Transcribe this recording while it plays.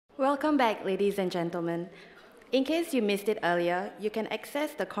Welcome back, ladies and gentlemen. In case you missed it earlier, you can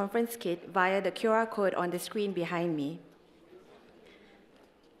access the conference kit via the QR code on the screen behind me.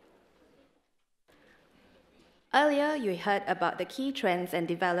 Earlier, you heard about the key trends and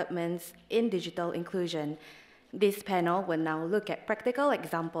developments in digital inclusion. This panel will now look at practical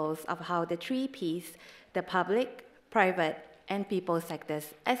examples of how the three Ps, the public, private, and people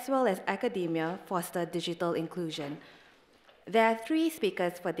sectors, as well as academia, foster digital inclusion. There are 3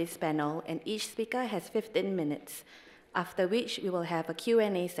 speakers for this panel, and each speaker has 15 minutes, after which we will have a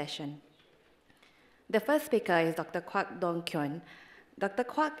Q&A session. The first speaker is Dr. Kwak Dong Kyun. Dr.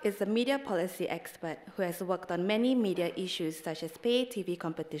 Kwak is a media policy expert who has worked on many media issues such as pay TV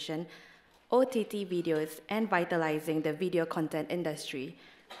competition, OTT videos, and vitalizing the video content industry.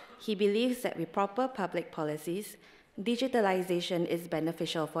 He believes that with proper public policies, digitalization is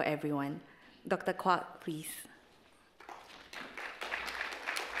beneficial for everyone. Dr. Kwak, please.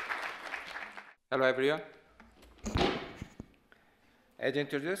 Hello, everyone. As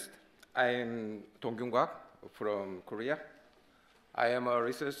introduced, I am Dong Kyun Kwak from Korea. I am a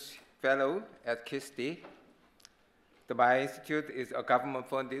research fellow at KISTI. My institute is a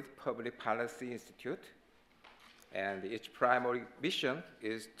government-funded public policy institute, and its primary mission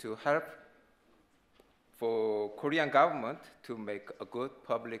is to help for Korean government to make a good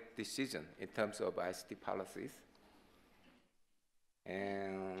public decision in terms of ICT policies.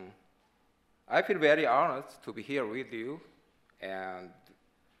 And I feel very honored to be here with you and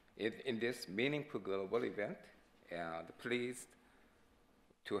in this meaningful global event, and pleased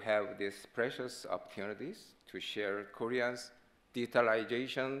to have these precious opportunities to share Korea's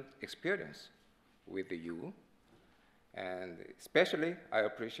digitalization experience with you. And especially, I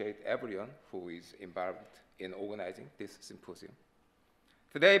appreciate everyone who is involved in organizing this symposium.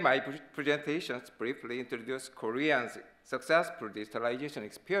 Today, my presentations briefly introduce Koreans' successful digitalization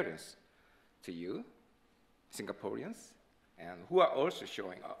experience to you, Singaporeans, and who are also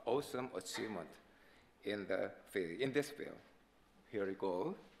showing an awesome achievement in this field. Here we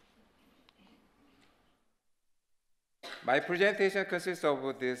go. My presentation consists of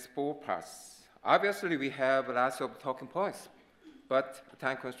these 4 parts. Obviously, we have lots of talking points, but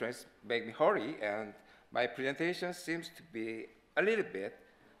time constraints make me hurry, and my presentation seems to be a little bit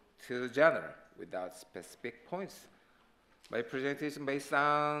too general without specific points. My presentation may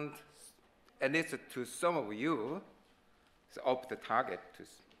sound, at least to some of you, off the target,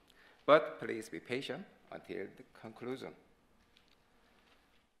 but please be patient until the conclusion.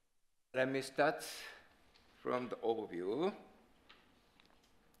 Let me start from the overview.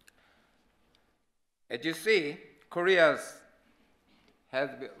 As you see, Korea has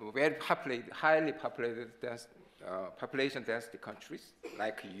very populated, highly populated population density countries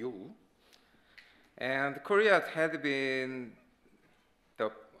like you. And Korea had been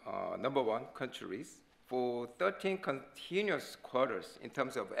the #1 countries for 13 continuous quarters in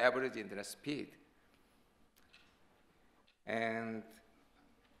terms of average internet speed. And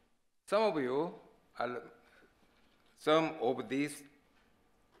some of these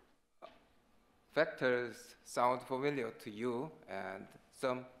factors sound familiar to you, and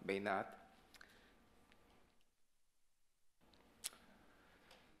some may not.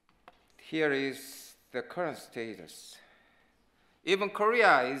 Here is the current status. Even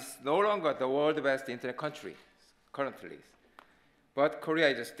Korea is no longer the world's best internet country currently, but Korea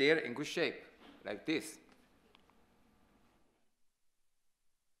is still in good shape, like this.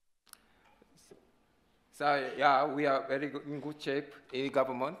 So yeah, we are very in good shape in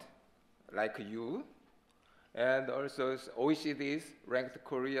government, like you, and also OECD's ranked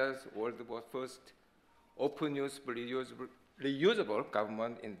Korea's world's first open use reusable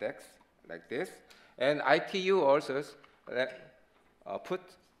government index, like this, and ITU also put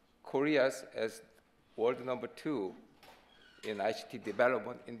Korea as world #2 in ICT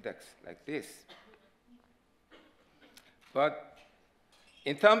development index, like this. But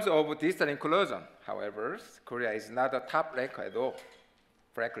in terms of digital inclusion, however, Korea is not a top ranker at all,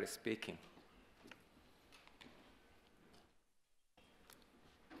 frankly speaking.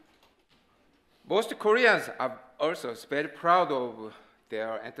 Most Koreans are also very proud of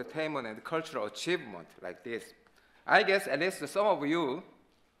their entertainment and cultural achievement, like this. I guess at least some of you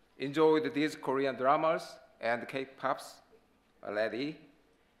enjoyed these Korean dramas and K-pops already.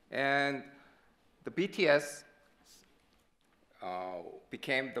 And the BTS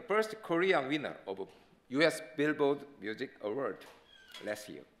became the first Korean winner of a US Billboard Music Award last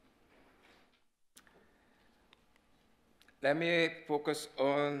year. Let me focus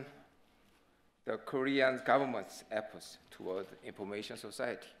on the Korean government's efforts toward information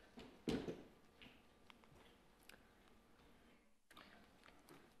society.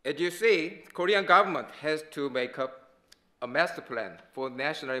 As you see, the Korean government has to make up a master plan for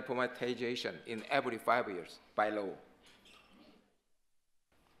national informatization in every 5 years by law.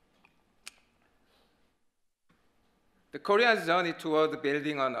 The Korean journey toward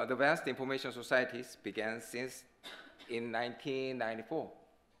building on advanced information societies began since in 1994.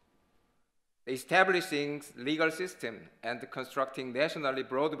 Establishing legal system and constructing nationally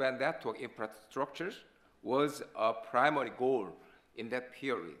broadband network infrastructures was a primary goal in that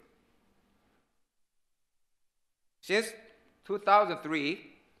period. Since 2003,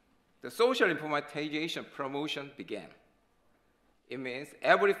 the social informatization promotion began. It means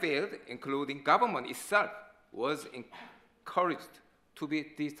every field, including government itself, was encouraged to be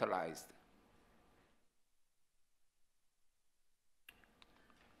digitalized.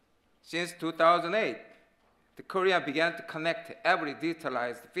 Since 2008, the Korea began to connect every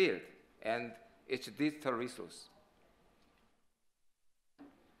digitalized field and its digital resource.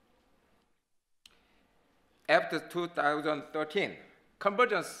 After 2013,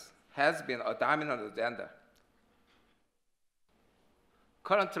 convergence has been a dominant agenda.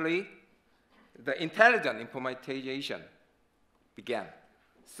 Currently, the intelligent informatization began.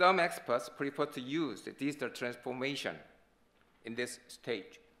 Some experts prefer to use the digital transformation in this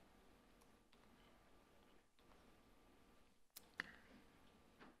stage.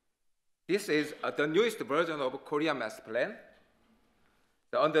 This is the newest version of Korea Master Plan.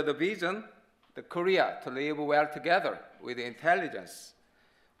 Under the vision, the Korea to live well together with intelligence,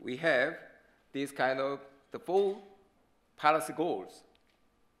 we have these kind of the 4 policy goals.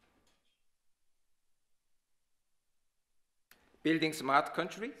 Building smart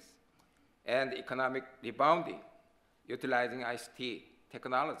countries and economic rebounding, utilizing ICT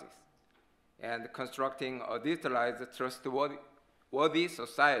technologies, and constructing a digitalized, trustworthy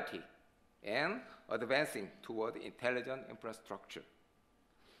society, and advancing toward intelligent infrastructure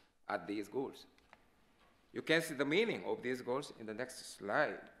are these goals. You can see the meaning of these goals in the next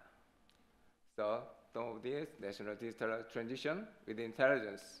slide. So some of these, national digital transition with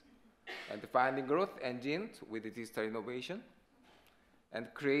intelligence, and finding growth engines with digital innovation, and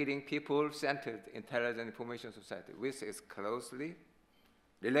creating people-centered intelligent information society, which is closely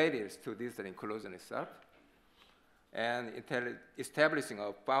related to digital inclusion itself, and establishing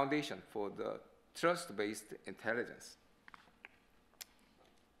a foundation for the trust-based intelligence.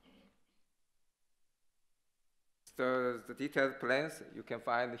 So the detailed plans you can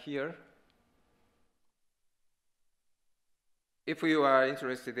find here. If you are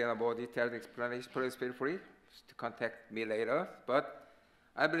interested in a more detailed explanation, please feel free to contact me later. But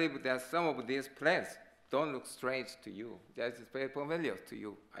I believe that some of these plans don't look strange to you. That is very familiar to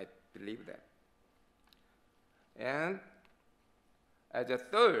you. I believe that. And as a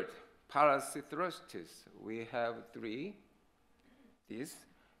third policy thrusters, we have 3, these,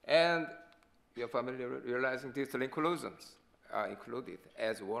 and we are familiar with realizing digital inclusions are included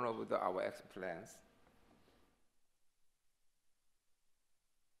as one of our action plans.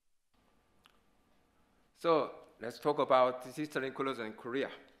 So let's talk about digital inclusion in Korea.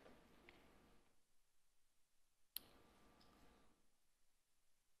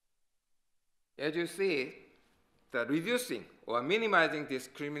 As you see, the reducing or minimizing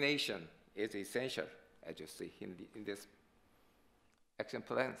discrimination is essential, as you see in this action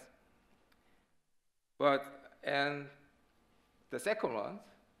plans. And the second one,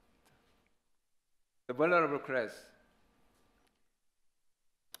 the vulnerable class.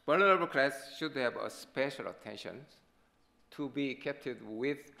 Vulnerable class should have a special attention to be kept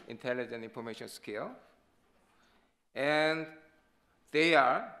with intelligent information skill, and they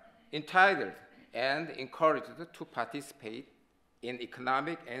are entitled and encouraged to participate in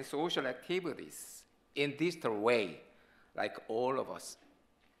economic and social activities in digital way, like all of us.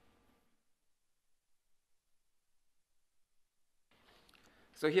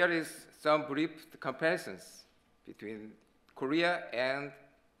 So here is some brief comparisons between Korea and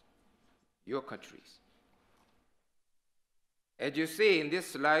your countries. As you see in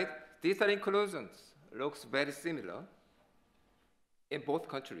this slide, digital inclusion looks very similar in both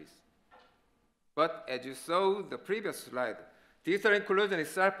countries. But as you saw the previous slide, digital inclusion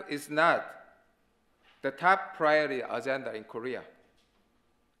itself is not the top priority agenda in Korea.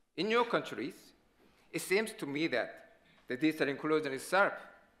 In your countries, it seems to me that the digital inclusion itself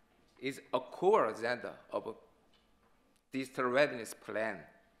is a core agenda of a digital readiness plan.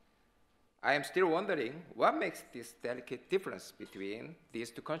 I am still wondering what makes this delicate difference between these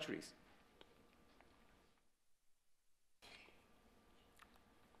 2 countries.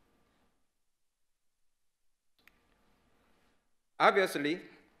 Obviously,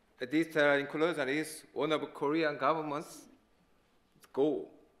 the digital inclusion is one of Korean government's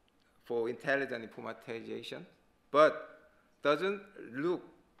goal for intelligent informatization, but doesn't look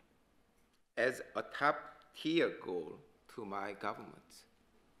as a top-tier goal to my government.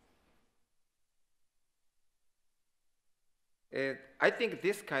 And I think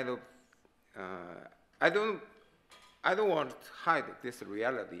this kind of, I don't want to hide this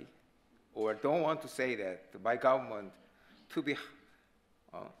reality, or don't want to say that my government to be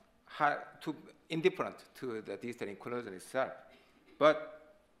indifferent to the digital inclusion itself. But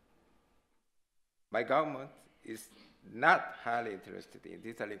my government is not highly interested in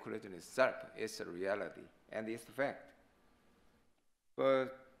digital inclusion itself. It's a reality, and it's a fact.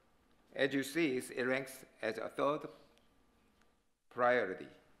 But as you see, it ranks as a third priority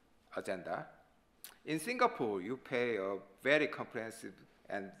agenda. In Singapore, you pay a very comprehensive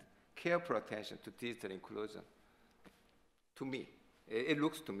and careful attention to digital inclusion. To me, it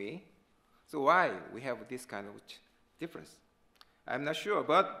looks to me. So why we have this kind of difference? I'm not sure,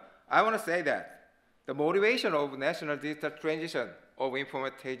 but I want to say that the motivation of national digital transition of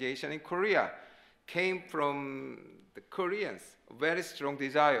informatization in Korea came from the Koreans' very strong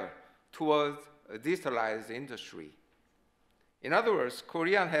desire towards a digitalized industry. In other words,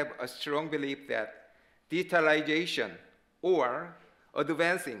 Koreans have a strong belief that digitalization or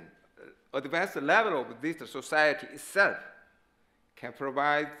advanced level of digital society itself can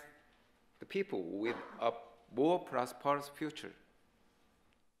provide the people with a more prosperous future.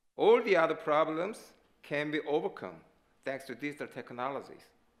 All the other problems can be overcome thanks to digital technologies.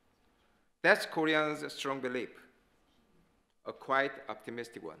 That's Koreans' strong belief, a quite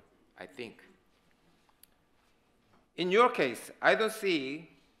optimistic one, I think. In your case, I don't see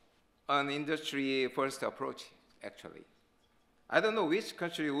an industry-first approach, actually. I don't know which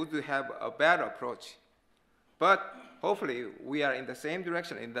country would have a better approach, but hopefully we are in the same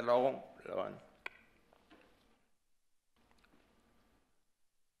direction in the long run.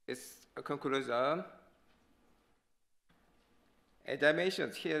 It's a conclusion. As I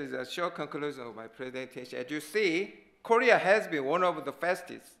mentioned, here is a short conclusion of my presentation. As you see, Korea has been one of the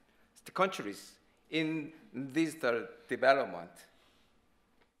fastest countries in digital development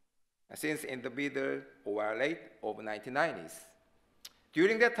since in the middle or late of the 1990s.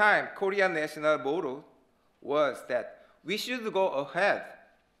 During that time, Korean national motto was that we should go ahead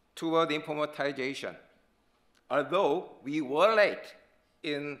toward informatization, although we were late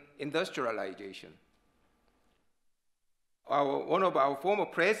in industrialization. One of our former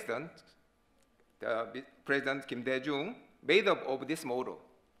presidents, President Kim Dae-jung, made up of this motto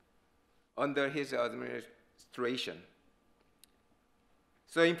under his administration.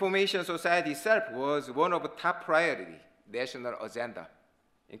 So information society itself was one of the top priority national agenda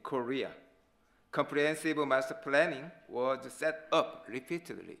in Korea. Comprehensive master planning was set up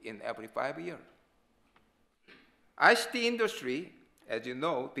repeatedly in every 5 years. ICT industry, as you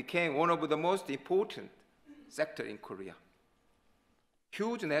know, became one of the most important sectors in Korea.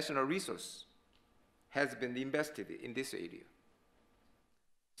 Huge national resource has been invested in this area.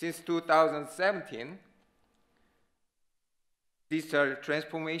 Since 2017, digital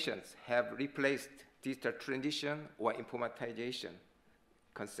transformations have replaced digital transition or informatization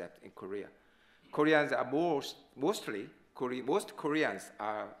concept in Korea. Koreans are most Koreans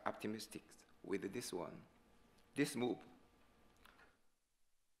are optimistic with this one, this move.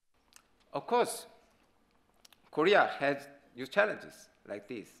 Of course, Korea has new challenges like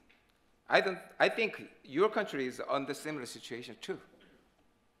this. I think your country is under similar situation too.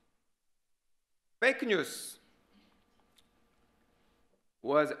 Fake news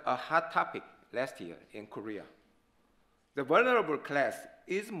was a hot topic last year in Korea. The vulnerable class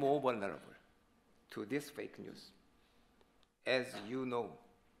is more vulnerable to this fake news, as you know.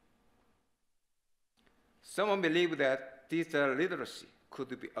 Some believe that digital literacy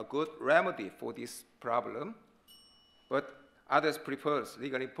could be a good remedy for this problem, but others prefer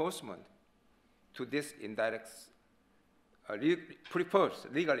legal enforcement to this indirect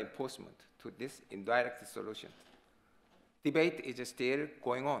solution. Debate is still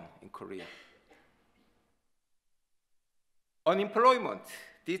going on in Korea. Unemployment,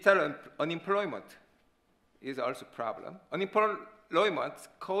 digital unemployment is also a problem. Unemployment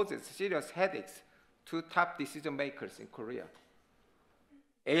causes serious headaches to top decision makers in Korea.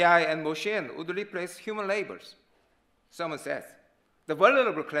 AI and machine would replace human labors, someone says. The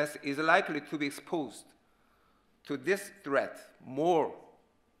vulnerable class is likely to be exposed to this threat more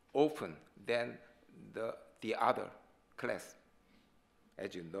often than the other class,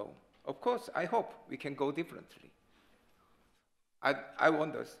 as you know. Of course, I hope we can go differently. I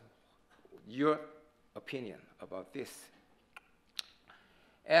wonder your opinion about this.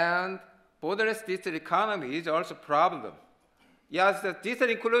 And borderless digital economy is also a problem. Yes, the digital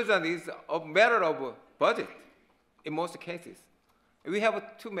inclusion is a matter of budget in most cases. We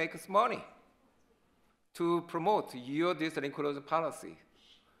have to make money to promote your digital inclusion policy.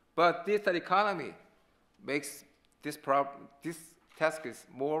 But digital economy makes this task is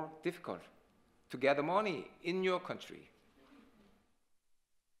more difficult to get money in your country.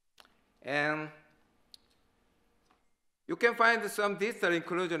 And you can find some digital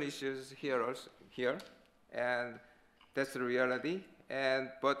inclusion issues here, and that's the reality.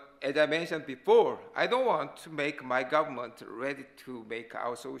 But as I mentioned before, I don't want to make my government ready to make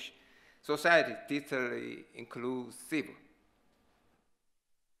our society digitally inclusive.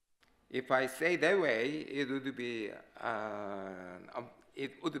 If I say that way, it would be a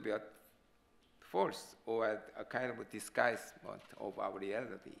false or a kind of a disguisement of our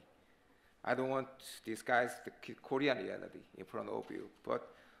reality. I don't want to disguise the Korean reality in front of you, but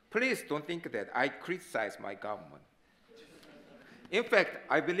please don't think that I criticize my government. In fact,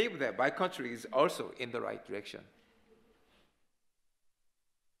 I believe that my country is also in the right direction.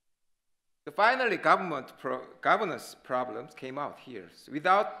 Finally, governance problems came out here.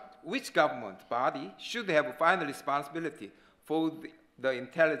 Without which government body should have final responsibility for the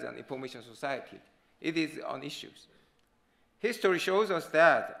intelligent information society? It is on issues. History shows us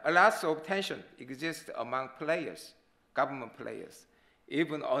that a lot of tension exists among players, government players,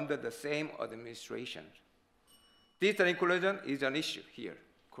 even under the same administration. Digital inclusion is an issue here,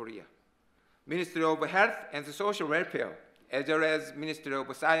 Korea. Ministry of Health and Social Welfare, as well as Ministry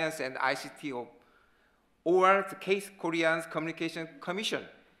of Science and ICT, or the Case Korean Communication Commission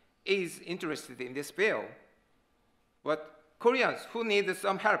is interested in this bill. But Koreans who need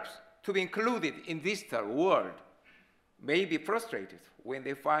some help to be included in digital world may be frustrated when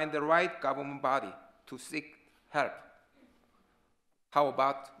they find the right government body to seek help. How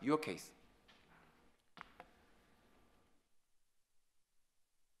about your case?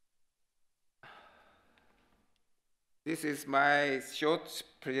 This is my short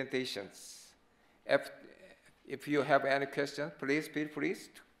presentations. If you have any questions, please feel free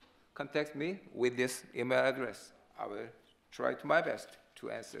to contact me with this email address. I will try to my best to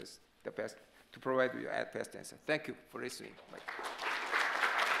answer to provide you the best answer. Thank you for listening.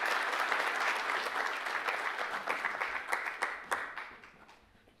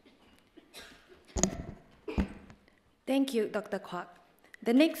 Thank you, Dr. Kwak.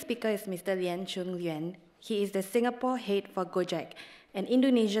 The next speaker is Mr. Lien Chung Luen. He is the Singapore head for Gojek, an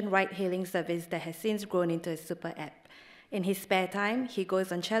Indonesian ride-hailing service that has since grown into a super app. In his spare time, he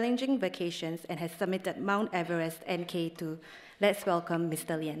goes on challenging vacations and has submitted Mount Everest NK2. Let's welcome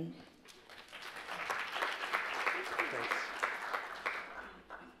Mr. Lien. Thanks.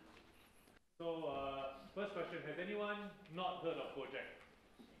 So, first question, has anyone not heard of Gojek?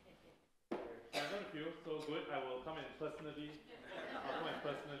 I've heard a few, so good. I will come and personally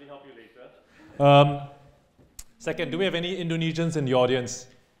help you later. Second, do we have any Indonesians in the audience?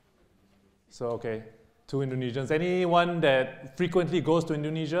 So, okay, 2 Indonesians. Anyone that frequently goes to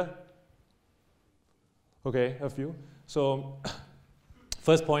Indonesia? Okay, a few. So,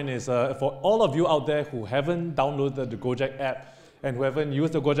 first point is for all of you out there who haven't downloaded the Gojek app and who haven't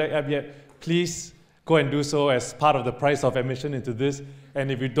used the Gojek app yet, please go and do so as part of the price of admission into this. And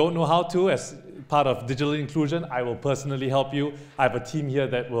if you don't know how to, as part of digital inclusion, I will personally help you. I have a team here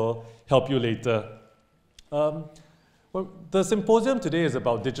that will help you later. Well, the symposium today is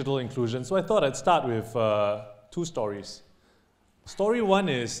about digital inclusion, so I thought I'd start with 2 stories. Story 1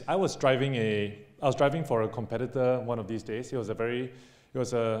 is I was driving for a competitor one of these days. It was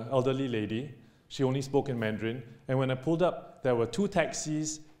an elderly lady. She only spoke in Mandarin, and when I pulled up, there were 2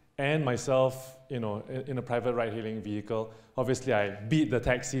 taxis and myself, in a private ride-hailing vehicle. Obviously, I beat the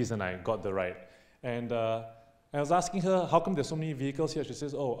taxis and I got the ride. And I was asking her, how come there's so many vehicles here? She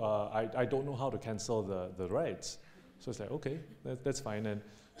says, I don't know how to cancel the rides. So it's like, okay, that's fine. And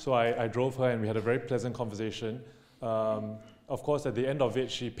so I drove her and we had a very pleasant conversation. Of course, at the end of it,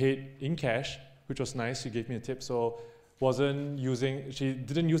 she paid in cash, which was nice. She gave me a tip. So she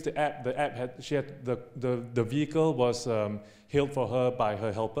didn't use the app. The app the vehicle was hailed for her by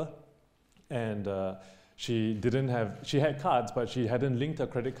her helper. And she had cards, but she hadn't linked her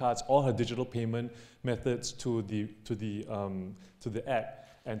credit cards or her digital payment methods to the app.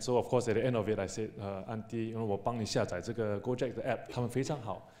 And so, of course, at the end of it, I said, Auntie, 我帮你下载这个 Gojek 的 app, 他们非常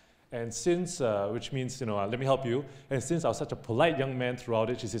好. And since, which means, let me help you. And since I was such a polite young man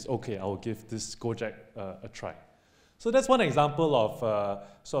throughout it, she says, okay, I will give this Gojek a try. So that's one example of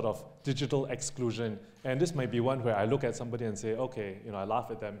sort of digital exclusion. And this might be one where I look at somebody and say, okay, I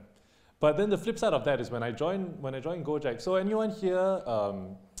laugh at them. But then the flip side of that is when I joined Gojek. So anyone here,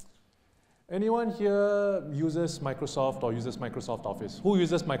 Anyone here uses Microsoft or uses Microsoft Office? Who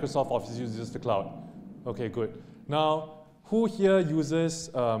uses Microsoft Office uses the cloud? Okay, good. Now, who here uses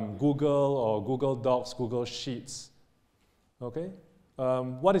Google or Google Docs, Google Sheets? Okay.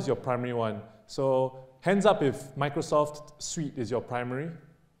 What is your primary one? So hands up if Microsoft Suite is your primary.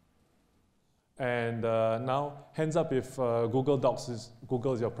 And now, hands up if Google Docs is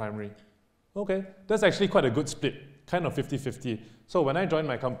your primary. Okay, that's actually quite a good split, kind of 50-50. So when I joined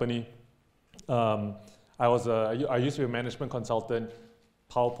my company, I used to be a management consultant,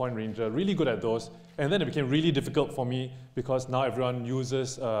 PowerPoint Ranger, really good at those. And then it became really difficult for me because now everyone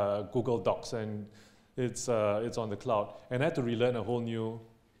uses Google Docs and it's on the cloud. And I had to relearn a whole new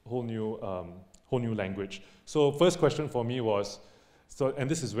language. So first question for me was, and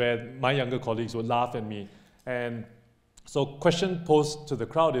this is where my younger colleagues would laugh at me. And so question posed to the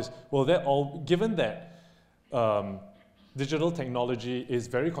crowd is, well, given that digital technology is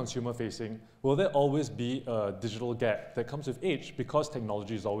very consumer facing, will there always be a digital gap that comes with age because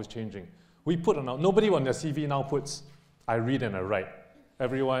technology is always changing? Nobody on their CV now puts, I read and I write.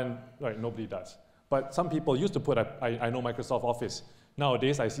 Everyone, right, nobody does. But some people used to put, I know Microsoft Office.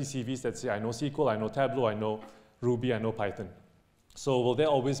 Nowadays, I see CVs that say, I know SQL, I know Tableau, I know Ruby, I know Python. So will there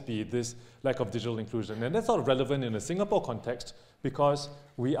always be this lack of digital inclusion? And that's sort of relevant in a Singapore context because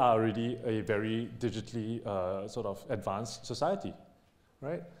we are already a very digitally sort of advanced society,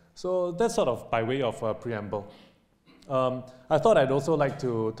 right? So that's sort of by way of preamble. I thought I'd also like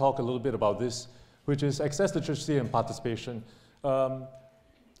to talk a little bit about this, which is access literacy and participation.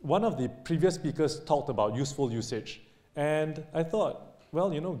 One of the previous speakers talked about useful usage. And I thought,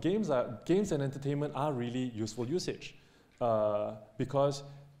 well, you know, games and entertainment are really useful usage. Because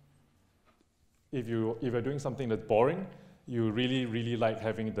if you're doing something that's boring, you really, really like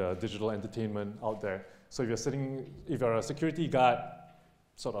having the digital entertainment out there. So if you're a security guard,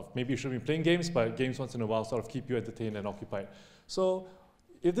 sort of, maybe you should be playing games, but games once in a while sort of keep you entertained and occupied. So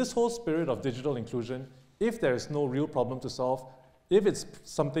if this whole spirit of digital inclusion, if there's no real problem to solve, if it's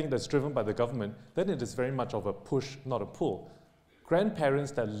something that's driven by the government, then it is very much of a push, not a pull.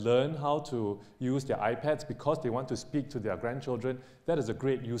 Grandparents that learn how to use their iPads because they want to speak to their grandchildren, that is a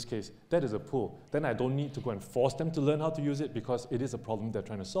great use case. That is a pull. Then I don't need to go and force them to learn how to use it because it is a problem they're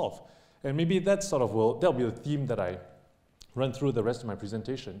trying to solve. And maybe that that'll be the theme that I run through the rest of my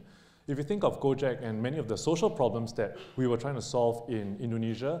presentation. If you think of Gojek and many of the social problems that we were trying to solve in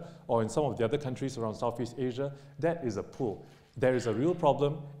Indonesia or in some of the other countries around Southeast Asia, that is a pull. There is a real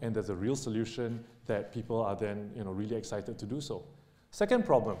problem and there's a real solution that people are then really excited to do so. Second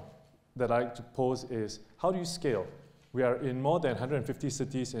problem that I like to pose is, how do you scale? We are in more than 150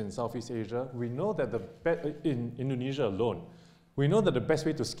 cities in Southeast Asia. We know that in Indonesia alone, we know that the best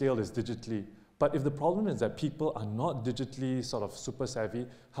way to scale is digitally. But if the problem is that people are not digitally sort of super savvy,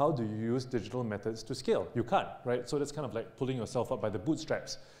 how do you use digital methods to scale? You can't, right? So that's kind of like pulling yourself up by the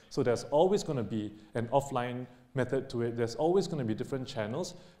bootstraps. So there's always going to be an offline method to it. There's always going to be different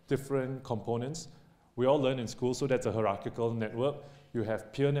channels, different components. We all learn in school, so that's a hierarchical network. You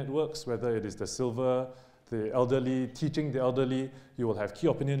have peer networks, whether it is the silver, the elderly, teaching the elderly. You will have key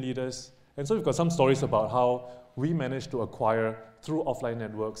opinion leaders. And so we've got some stories about how we managed to acquire through offline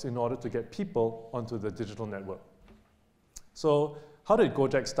networks in order to get people onto the digital network. So how did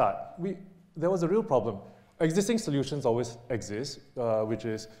Gojek start? There was a real problem. Existing solutions always exist, which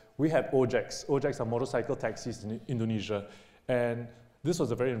is we had Ojeks. Ojeks are motorcycle taxis in Indonesia. And this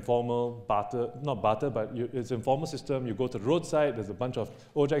was a very informal it's an informal system. You go to the roadside, there's a bunch of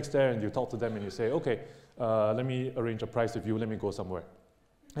Ojeks there, and you talk to them and you say, okay, let me arrange a price with you, let me go somewhere.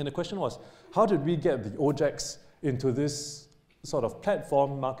 And the question was, how did we get the Ojeks into this sort of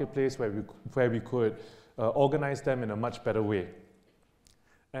platform marketplace where we could organize them in a much better way?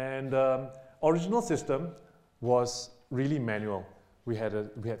 And original system was really manual. We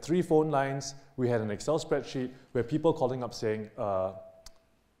had 3 phone lines, we had an Excel spreadsheet where people calling up saying,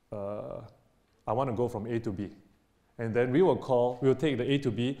 I want to go from A to B. And then we will take the A to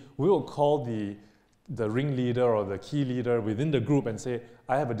B, we will call the ringleader or the key leader within the group and say,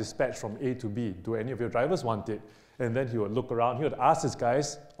 I have a dispatch from A to B. Do any of your drivers want it? And then he would look around, he would ask his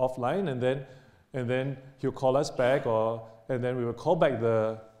guys offline, and then he'll call us back, and then we will call back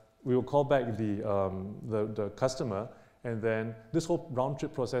the customer, and then this whole round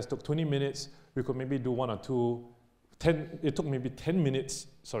trip process took 20 minutes. We could maybe do it took maybe 10 minutes,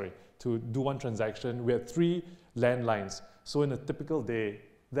 to do one transaction. We had 3 landlines. So in a typical day,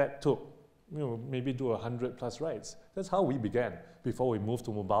 that took, maybe do 100+ rides. That's how we began before we moved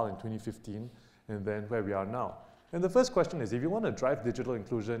to mobile in 2015, and then where we are now. And the first question is, if you want to drive digital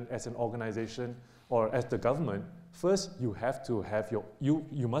inclusion as an organization or as the government, first you have to have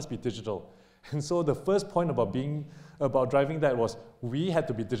you must be digital. And so the first point about driving that was we had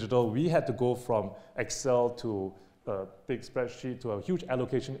to be digital. We had to go from Excel to a big spreadsheet to a huge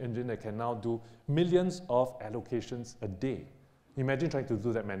allocation engine that can now do millions of allocations a day. Imagine trying to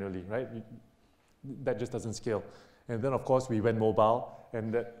do that manually, right? That just doesn't scale. And then, of course, we went mobile,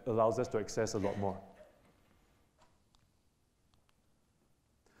 and that allows us to access a lot more.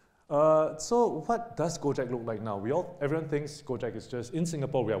 So what does Gojek look like now? Everyone thinks Gojek is just, in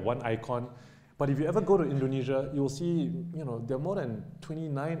Singapore, we have one icon. But if you ever go to Indonesia, you'll see, there are more than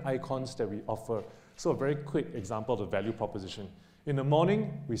 29 icons that we offer. So a very quick example of the value proposition. In the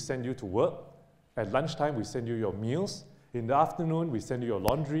morning, we send you to work. At lunchtime, we send you your meals. In the afternoon, we send you your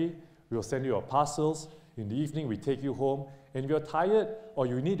laundry. We'll send you your parcels. In the evening, we take you home. And if you're tired, or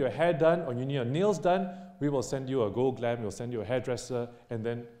you need your hair done, or you need your nails done, we will send you a Go Glam, we'll send you a hairdresser, and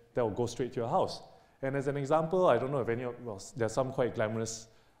then that will go straight to your house. And as an example, I don't know if there's some quite glamorous,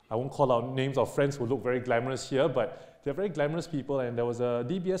 I won't call out names of friends who look very glamorous here, but they're very glamorous people. And there was a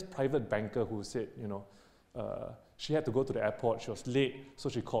DBS private banker who said, she had to go to the airport, she was late, so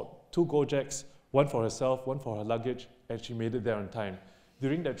she called 2 Gojeks, one for herself, one for her luggage, and she made it there on time.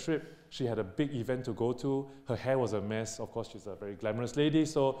 During that trip, she had a big event to go to. Her hair was a mess. Of course, she's a very glamorous lady,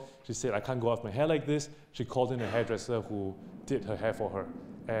 so she said, I can't go off my hair like this. She called in a hairdresser who did her hair for her,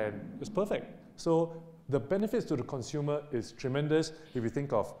 and it's perfect. So the benefits to the consumer is tremendous. If we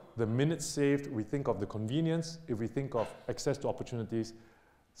think of the minutes saved, we think of the convenience, if we think of access to opportunities.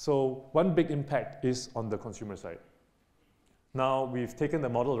 So one big impact is on the consumer side. Now, we've taken the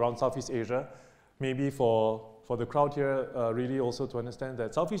model around Southeast Asia, maybe for the crowd here, really also to understand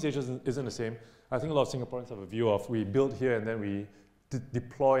that Southeast Asia isn't the same. I think a lot of Singaporeans have a view of we build here and then we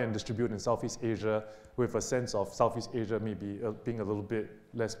deploy and distribute in Southeast Asia with a sense of Southeast Asia maybe being a little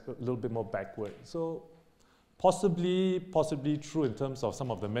bit more backward. So possibly true in terms of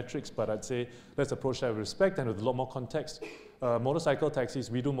some of the metrics, but I'd say let's approach that with respect and with a lot more context. Motorcycle taxis,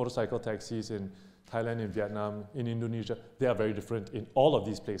 we do motorcycle taxis in Thailand, in Vietnam, in Indonesia. They are very different in all of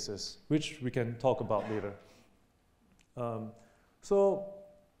these places, which we can talk about later. So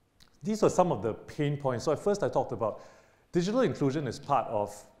these are some of the pain points. So at first I talked about digital inclusion is part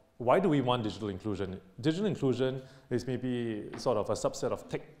of why do we want digital inclusion? Digital inclusion is maybe sort of a subset of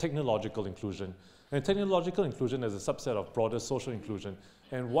technological inclusion. And technological inclusion is a subset of broader social inclusion.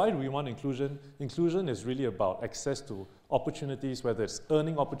 And why do we want inclusion? Inclusion is really about access to opportunities, whether it's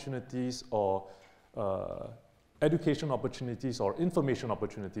earning opportunities or education opportunities or information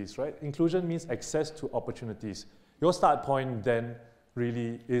opportunities, right? Inclusion means access to opportunities. Your start point then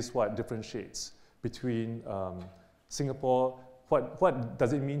really is what differentiates between Singapore. What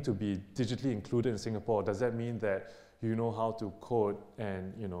does it mean to be digitally included in Singapore? Does that mean that you know how to code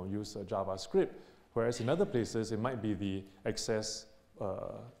and use JavaScript? Whereas in other places, it might be the access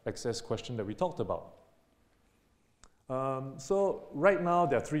question that we talked about. So right now,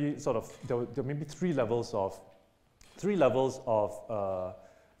 there are maybe three levels of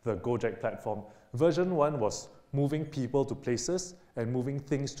the Gojek platform. Version 1 was moving people to places and moving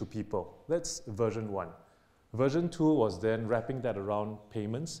things to people. That's version 1. Version 2 was then wrapping that around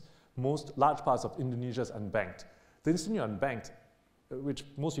payments. Large parts of Indonesia is unbanked. The instant you're unbanked, which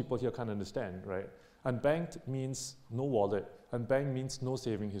most people here can't understand, right? Unbanked means no wallet. Unbanked means no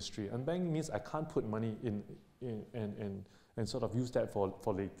saving history. Unbanked means I can't put money in and sort of use that for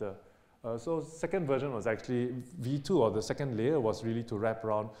later. So second version was actually V2, or the second layer was really to wrap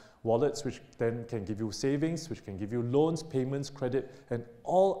around wallets, which then can give you savings, which can give you loans, payments, credit, and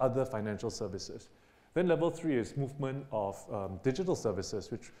all other financial services. Then level 3 is movement of digital services,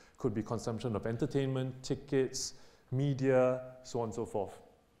 which could be consumption of entertainment, tickets, media, so on and so forth.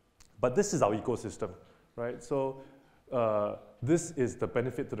 But this is our ecosystem, right? So this is the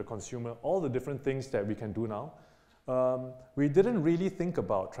benefit to the consumer, all the different things that we can do now. We didn't really think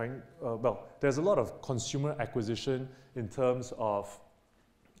about there's a lot of consumer acquisition in terms of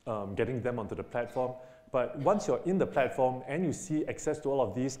getting them onto the platform. But once you're in the platform and you see access to all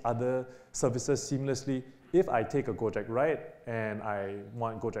of these other services seamlessly, if I take a Gojek ride and I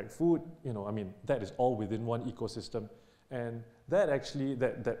want Gojek food, that is all within one ecosystem. And that actually,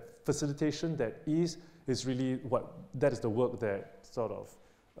 that facilitation, that ease is really that is the work that sort of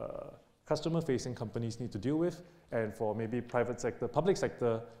customer-facing companies need to deal with. And for maybe private sector, public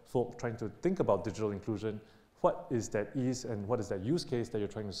sector folk trying to think about digital inclusion, what is that ease and what is that use case that you're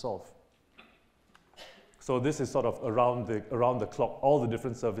trying to solve? So this is sort of around the clock, all the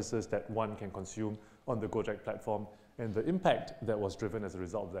different services that one can consume on the Gojek platform and the impact that was driven as a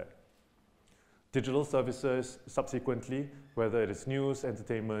result of that. Digital services, subsequently, whether it is news,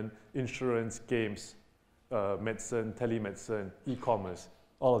 entertainment, insurance, games, medicine, telemedicine, e-commerce,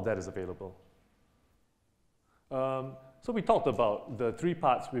 all of that is available. So we talked about the three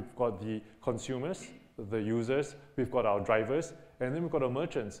parts. We've got the consumers, the users, we've got our drivers, and then we've got our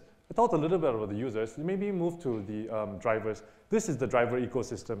merchants. I talked a little bit about the users. Maybe move to the drivers. This is the driver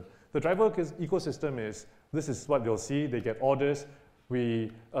ecosystem. The driver ecosystem is, this is what they'll see. They get orders.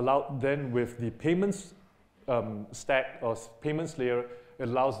 We allow then with the payments stack or payments layer, it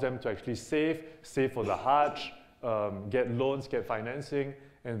allows them to actually save for the Hajj, get loans, get financing,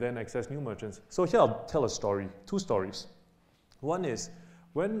 and then access new merchants. So here I'll tell a story, two stories. One is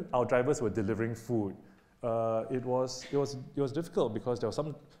when our drivers were delivering food, it was difficult because there was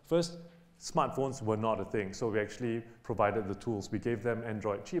first, smartphones were not a thing. So we actually provided the tools. We gave them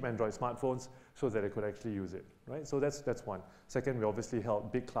cheap Android smartphones so that they could actually use it, right? So that's one. Second, we obviously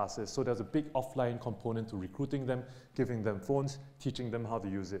held big classes. So there's a big offline component to recruiting them, giving them phones, teaching them how to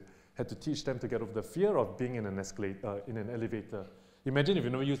use it. Had to teach them to get over the fear of being in an escalator, in an elevator. Imagine if you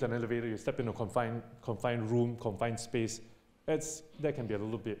never used an elevator, you step in a confined room, confined space. That can be a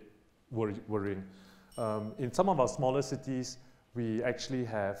little bit worrying. In some of our smaller cities, we actually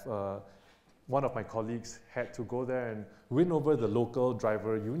have, one of my colleagues had to go there and win over the local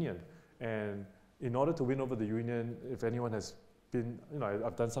driver union. And in order to win over the union, if anyone has been,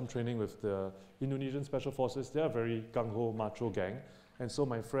 I've done some training with the Indonesian Special Forces. They're a very gung-ho, macho gang. And so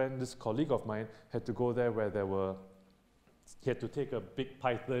my friend, this colleague of mine, had to go there where he had to take a big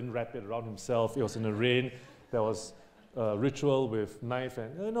python, wrap it around himself. It was in the rain. There was a ritual with knife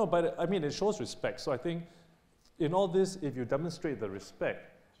and, but I mean, it shows respect. So I think in all this, if you demonstrate the respect,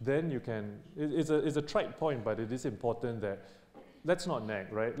 then you can, it's a trite point, but it is important that let's not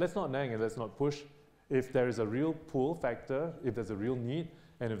nag, right? Let's not nag and let's not push. If there is a real pull factor, if there's a real need,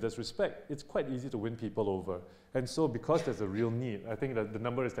 and if there's respect, it's quite easy to win people over. And so because there's a real need, I think that the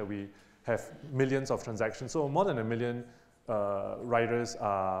number is that we have millions of transactions. So more than 1 million drivers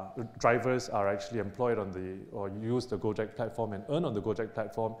are actually employed on or use the Gojek platform and earn on the Gojek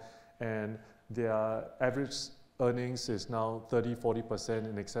platform. And their average earnings is now 30–40%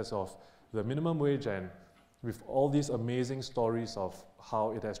 in excess of the minimum wage, and with all these amazing stories of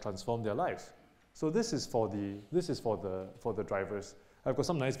how it has transformed their lives. So this is for the drivers. I've got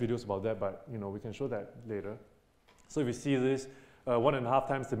some nice videos about that, but we can show that later. So if you see this, 1.5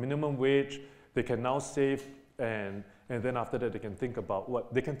 times the minimum wage, they can now save, and then after that they can think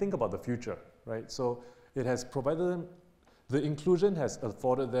about the future, right? So it has provided them, the inclusion has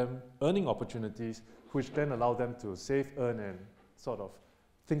afforded them earning opportunities, which then allow them to save, earn, and sort of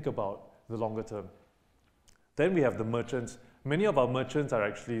think about the longer term. Then we have the merchants. Many of our merchants are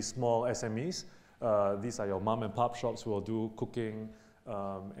actually small SMEs. These are your mom and pop shops who will do cooking.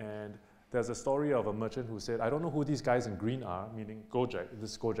 And there's a story of a merchant who said, I don't know who these guys in green are, meaning Gojek,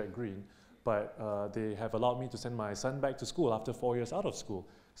 this is Gojek Green, but they have allowed me to send my son back to school after 4 years out of school.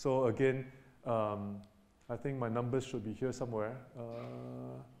 So again, I think my numbers should be here somewhere.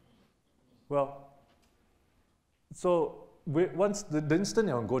 So once the instant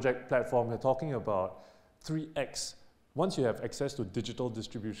you're on Gojek platform, we're talking about 3x. Once you have access to digital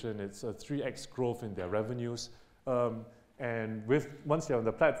distribution, it's a 3x growth in their revenues. And once you're on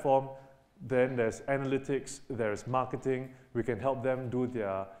the platform, then there's analytics, there's marketing. We can help them do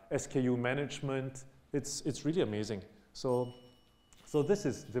their SKU management. It's really amazing. So this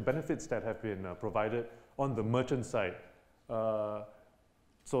is the benefits that have been provided on the merchant side.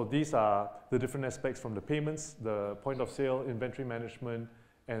 So these are the different aspects from the payments, the point of sale, inventory management,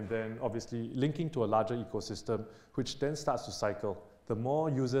 and then obviously linking to a larger ecosystem, which then starts to cycle. The more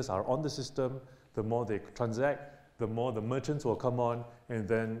users are on the system, the more they transact, the more the merchants will come on, and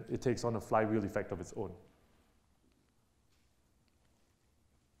then it takes on a flywheel effect of its own.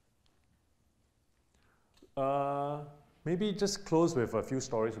 Maybe just close with a few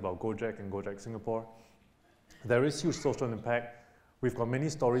stories about Gojek and Gojek Singapore. There is huge social impact. We've got many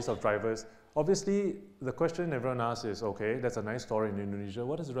stories of drivers. Obviously, the question everyone asks is, okay, that's a nice story in Indonesia.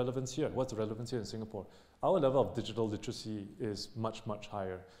 What is the relevance here? What's the relevance here in Singapore? Our level of digital literacy is much, much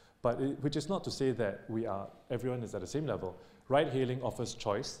higher. But which is not to say that everyone is at the same level. Ride-hailing offers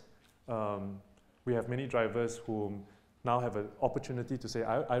choice. We have many drivers who now have an opportunity to say,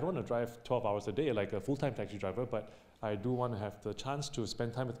 I don't want to drive 12 hours a day like a full-time taxi driver, but I do want to have the chance to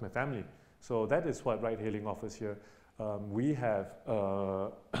spend time with my family. So that is what ride-hailing offers here. We have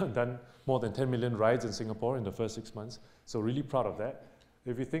done more than 10 million rides in Singapore in the first 6 months, so really proud of that.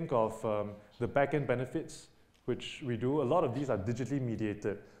 If you think of the back-end benefits, which we do, a lot of these are digitally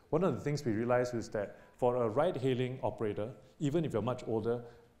mediated. One of the things we realized is that for a ride-hailing operator, even if you're much older,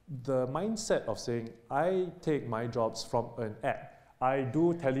 the mindset of saying, I take my jobs from an app, I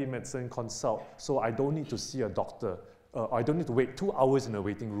do telemedicine consult, so I don't need to see a doctor, I don't need to wait 2 hours in a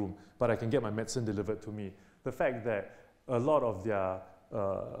waiting room, but I can get my medicine delivered to me. the fact that a lot of their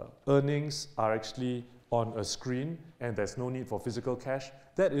earnings are actually on a screen and there's no need for physical cash,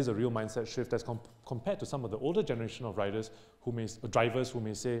 that is a real mindset shift as compared to some of the older generation of drivers who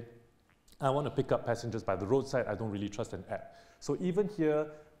may say, I want to pick up passengers by the roadside, I don't really trust an app. So even here,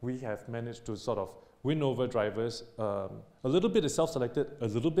 we have managed to sort of win over drivers. A little bit is self-selected, a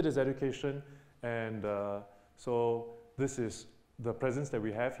little bit is education, and so this is the presence that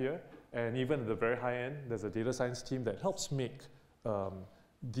we have here. And even at the very high end, there's a data science team that helps make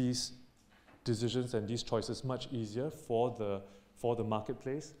these decisions and these choices much easier for the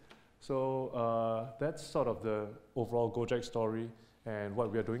marketplace. So that's sort of the overall Gojek story and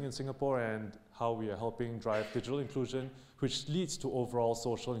what we are doing in Singapore and how we are helping drive digital inclusion, which leads to overall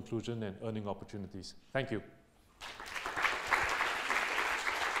social inclusion and earning opportunities. Thank you.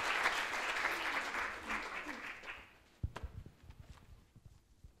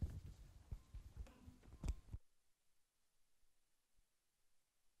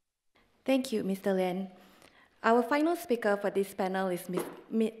 Thank you, Mr. Lien. Our final speaker for this panel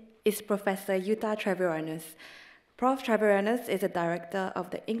is Professor Yuta Treviranus. Prof. Treviranus is a director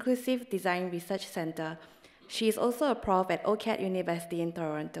of the Inclusive Design Research Center. She is also a prof at OCAD University in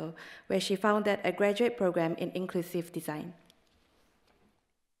Toronto, where she founded a graduate program in inclusive design.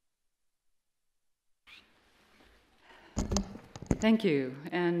 Thank you.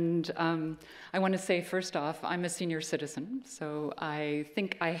 And I want to say, first off, I'm a senior citizen, so I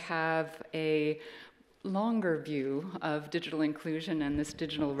think I have a longer view of digital inclusion and this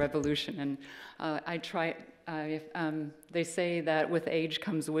digital revolution. And they say that with age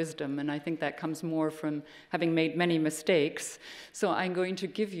comes wisdom, and I think that comes more from having made many mistakes. So I'm going to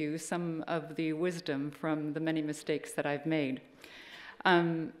give you some of the wisdom from the many mistakes that I've made.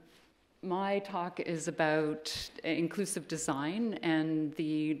 My talk is about inclusive design and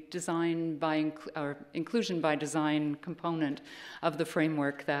the design by inclusion by design component of the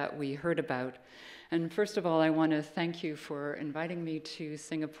framework that we heard about. And first of all, I want to thank you for inviting me to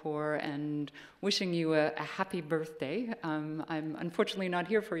Singapore and wishing you a happy birthday. I'm unfortunately not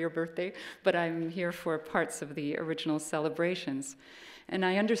here for your birthday, but I'm here for parts of the original celebrations. And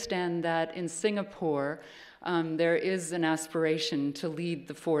I understand that in Singapore, there is an aspiration to lead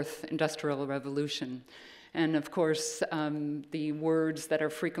the fourth industrial revolution. And of course, the words that are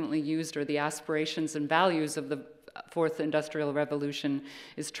frequently used are the aspirations and values of the fourth industrial revolution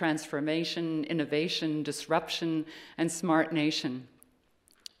is transformation, innovation, disruption, and smart nation.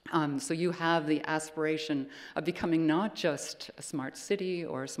 So you have the aspiration of becoming not just a smart city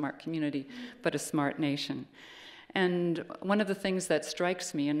or a smart community, but a smart nation. And one of the things that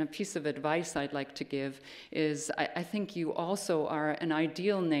strikes me, and a piece of advice I'd like to give, is I think you also are an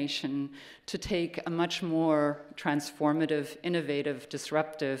ideal nation to take a much more transformative, innovative,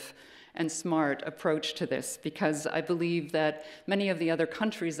 disruptive, and smart approach to this, because I believe that many of the other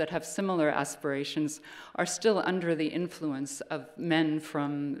countries that have similar aspirations are still under the influence of men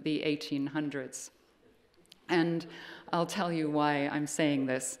from the 1800s. And I'll tell you why I'm saying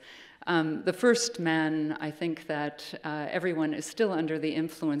this. The first man, I think that everyone is still under the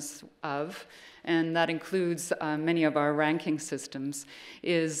influence of, and that includes many of our ranking systems,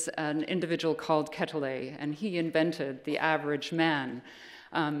 is an individual called Quetelet, and he invented the average man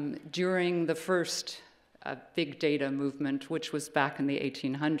during the first big data movement, which was back in the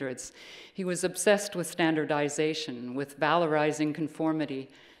 1800s. He was obsessed with standardization, with valorizing conformity,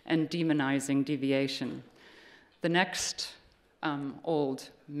 and demonizing deviation. The next old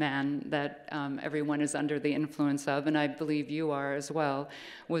man that everyone is under the influence of, and I believe you are as well,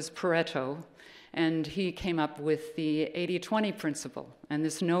 was Pareto. And he came up with the 80-20 principle, and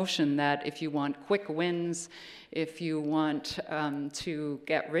this notion that if you want quick wins, if you want to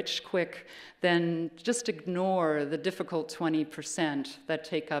get rich quick, then just ignore the difficult 20% that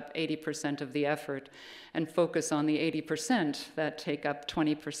take up 80% of the effort and focus on the 80% that take up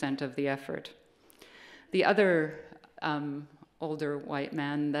 20% of the effort. The other older white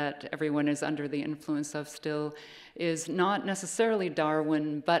man that everyone is under the influence of still is not necessarily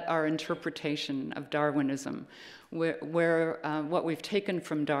Darwin, but our interpretation of Darwinism, where what we've taken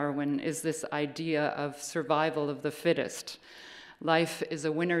from Darwin is this idea of survival of the fittest. Life is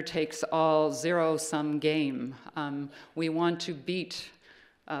a winner-takes-all, zero-sum game. We want to beat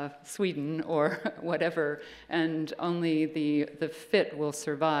Sweden or whatever, and only the fit will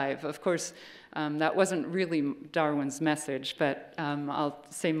survive. Of course, that wasn't really Darwin's message, but I'll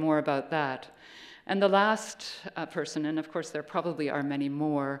say more about that. And the last person, and of course there probably are many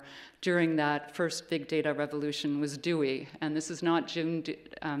more, during that first big data revolution was Dewey. And this is not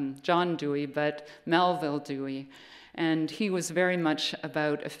John Dewey, but Melville Dewey. And he was very much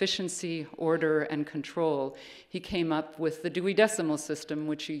about efficiency, order, and control. He came up with the Dewey Decimal System,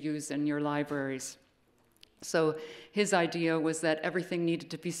 which you use in your libraries. So his idea was that everything needed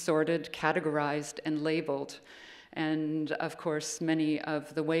to be sorted, categorized, and labeled. And of course, many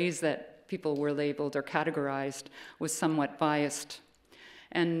of the ways that people were labeled or categorized was somewhat biased.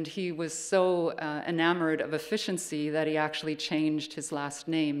 And he was so enamored of efficiency that he actually changed his last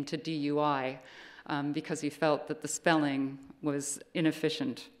name to DUI because he felt that the spelling was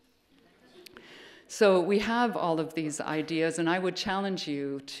inefficient. So we have all of these ideas, and I would challenge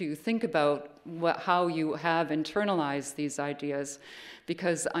you to think about how you have internalized these ideas,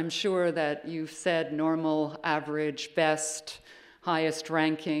 because I'm sure that you've said normal, average, best, highest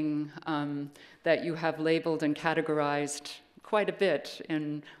ranking, that you have labeled and categorized quite a bit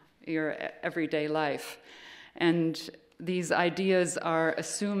in your everyday life. And these ideas are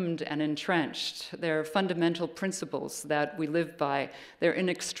assumed and entrenched. They're fundamental principles that we live by. They're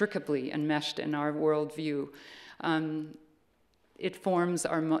inextricably enmeshed in our worldview. It forms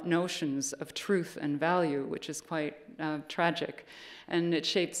our notions of truth and value, which is quite tragic. And it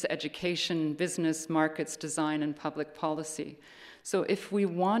shapes education, business, markets, design, and public policy. So if we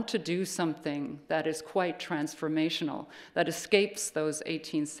want to do something that is quite transformational, that escapes those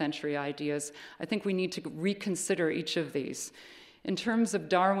 18th century ideas, I think we need to reconsider each of these. In terms of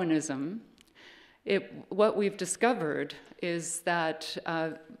Darwinism, what we've discovered is that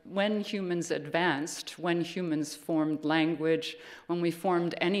when humans advanced, when humans formed language, when we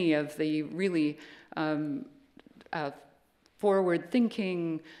formed any of the really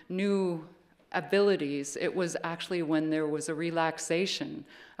forward-thinking, new abilities, it was actually when there was a relaxation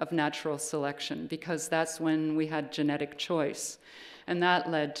of natural selection, because that's when we had genetic choice. And that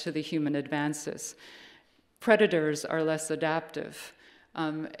led to the human advances. Predators are less adaptive.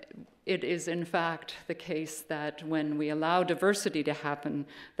 It is in fact the case that when we allow diversity to happen,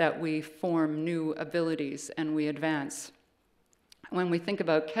 that we form new abilities and we advance. When we think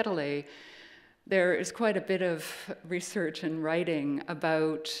about Quetelet, there is quite a bit of research and writing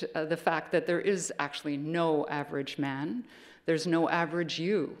about the fact that there is actually no average man. There's no average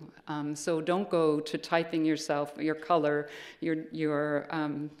you. So don't go to typing yourself, your color, your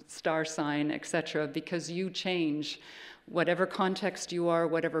star sign, etc., because you change whatever context you are,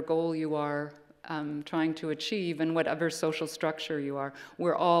 whatever goal you are trying to achieve, and whatever social structure you are.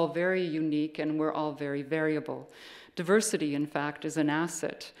 We're all very unique and we're all very variable. Diversity, in fact, is an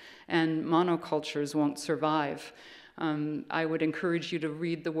asset, and monocultures won't survive. I would encourage you to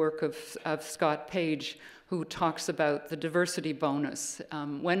read the work of Scott Page, who talks about the diversity bonus.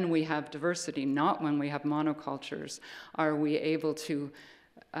 When we have diversity, not when we have monocultures, are we able to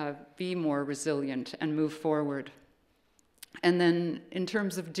be more resilient and move forward. And then in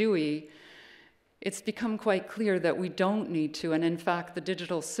terms of Dewey, it's become quite clear that we don't need to, and in fact, the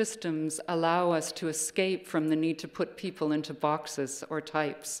digital systems allow us to escape from the need to put people into boxes or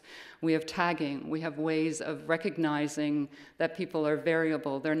types. We have tagging, we have ways of recognizing that people are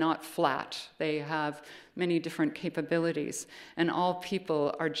variable, they're not flat, they have many different capabilities, and all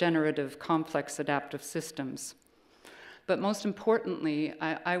people are generative, complex, adaptive systems. But most importantly,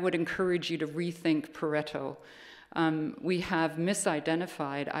 I would encourage you to rethink Pareto. We have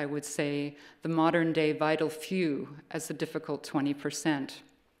misidentified, I would say, the modern day vital few as the difficult 20%.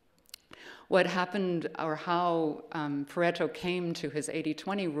 What happened, or how Pareto came to his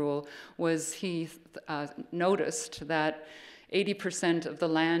 80-20 rule, was he noticed that 80% of the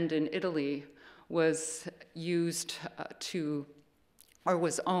land in Italy was used or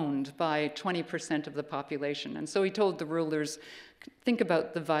was owned by 20% of the population. And so he told the rulers, think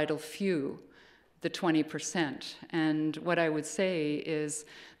about the vital few, the 20%. And what I would say is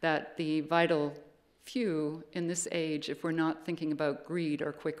that the vital few in this age, if we're not thinking about greed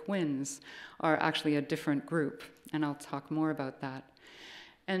or quick wins, are actually a different group. And I'll talk more about that.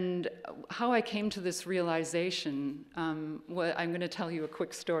 And how I came to this realization, I'm going to tell you a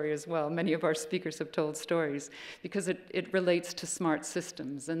quick story as well. Many of our speakers have told stories, because it relates to smart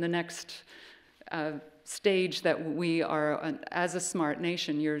systems. And the next stage that we are, as a smart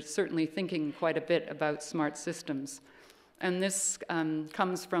nation, you're certainly thinking quite a bit about smart systems. And this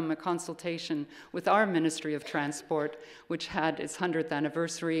comes from a consultation with our Ministry of Transport, which had its 100th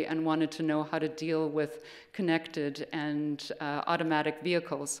anniversary and wanted to know how to deal with connected and automatic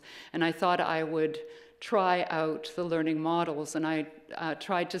vehicles. And I thought I would try out the learning models, and I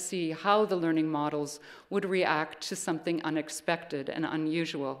tried to see how the learning models would react to something unexpected and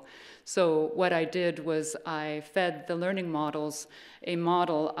unusual. So what I did was I fed the learning models a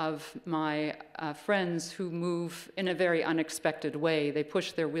model of my friends who move in a very unexpected way. They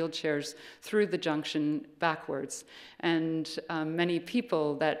push their wheelchairs through the junction backwards, and many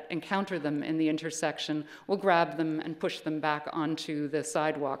people that encounter them in the intersection will grab them and push them back onto the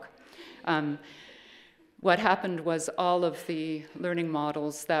sidewalk. What happened was all of the learning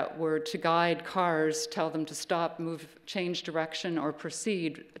models that were to guide cars, tell them to stop, move, change direction, or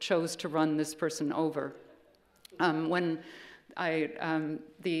proceed, chose to run this person over. When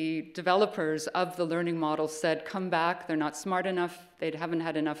the developers of the learning models said, come back, they're not smart enough, they haven't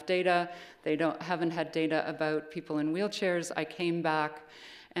had enough data, they haven't had data about people in wheelchairs, I came back.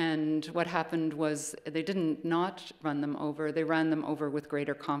 And what happened was they didn't not run them over, they ran them over with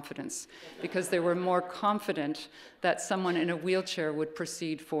greater confidence because they were more confident that someone in a wheelchair would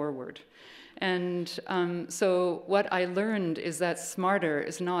proceed forward. And so what I learned is that smarter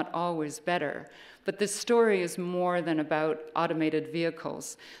is not always better. But this story is more than about automated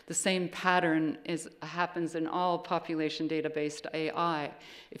vehicles. The same pattern happens in all population data-based AI.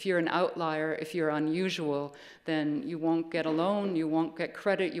 If you're an outlier, if you're unusual, then you won't get a loan, you won't get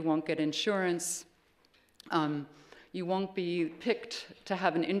credit, you won't get insurance. You won't be picked to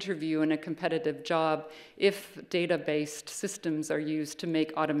have an interview in a competitive job if data-based systems are used to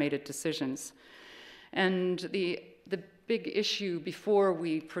make automated decisions. And the big issue before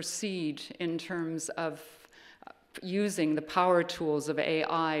we proceed in terms of using the power tools of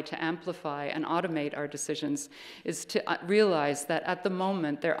AI to amplify and automate our decisions is to realize that at the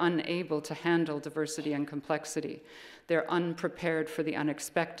moment they're unable to handle diversity and complexity. They're unprepared for the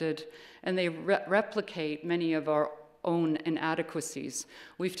unexpected, and they replicate many of our own inadequacies.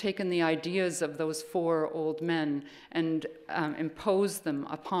 We've taken the ideas of those 4 old men and imposed them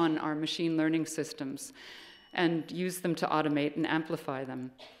upon our machine learning systems and use them to automate and amplify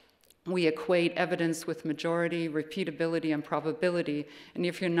them. We equate evidence with majority, repeatability, and probability, and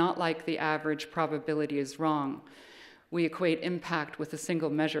if you're not like the average, probability is wrong. We equate impact with a single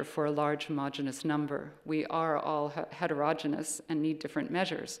measure for a large homogeneous number. We are all heterogeneous and need different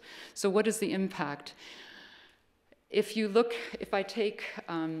measures. So what is the impact? If I take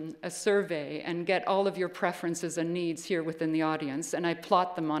a survey and get all of your preferences and needs here within the audience, and I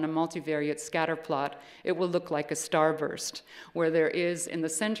plot them on a multivariate scatter plot, it will look like a starburst, where there is in the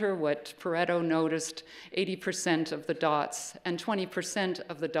center what Pareto noticed, 80% of the dots, and 20%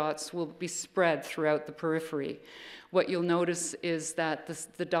 of the dots will be spread throughout the periphery. What you'll notice is that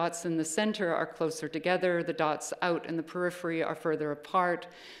the dots in the center are closer together, the dots out in the periphery are further apart,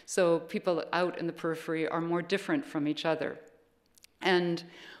 so people out in the periphery are more different from each other. And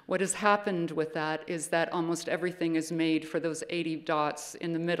what has happened with that is that almost everything is made for those 80 dots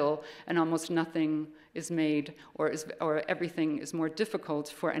in the middle, and almost nothing is made, or everything is more difficult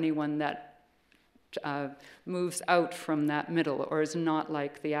for anyone that moves out from that middle or is not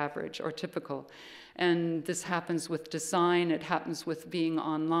like the average or typical. And this happens with design, it happens with being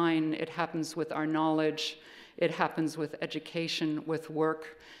online, it happens with our knowledge, it happens with education, with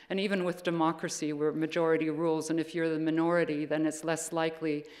work, and even with democracy where majority rules, and if you're the minority, then it's less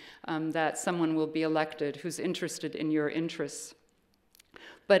likely that someone will be elected who's interested in your interests.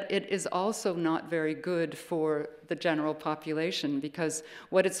 But it is also not very good for the general population because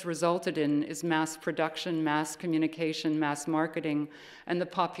what it's resulted in is mass production, mass communication, mass marketing, and the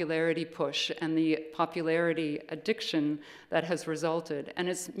popularity push and the popularity addiction that has resulted. And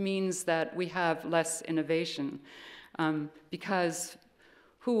it means that we have less innovation because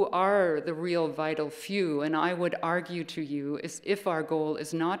who are the real vital few? And I would argue to you is if our goal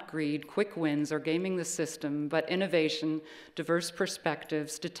is not greed, quick wins, or gaming the system, but innovation, diverse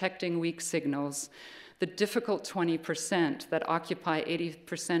perspectives, detecting weak signals, the difficult 20% that occupy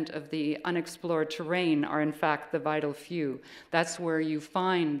 80% of the unexplored terrain are in fact the vital few. That's where you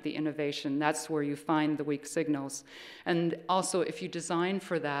find the innovation, that's where you find the weak signals. And also if you design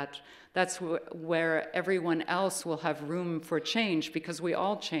for that, that's where everyone else will have room for change because we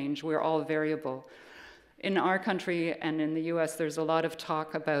all change, we're all variable. In our country and in the US, there's a lot of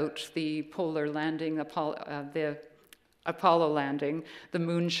talk about the polar landing, the Apollo landing, the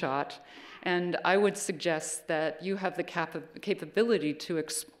moonshot. And I would suggest that you have the capability to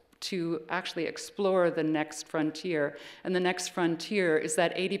to actually explore the next frontier. And the next frontier is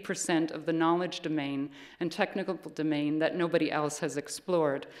that 80% of the knowledge domain and technical domain that nobody else has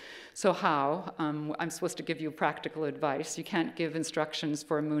explored. So how? I'm supposed to give you practical advice. You can't give instructions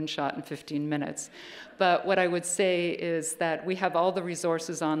for a moonshot in 15 minutes. But what I would say is that we have all the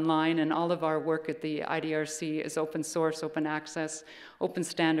resources online, and all of our work at the IDRC is open source, open access, open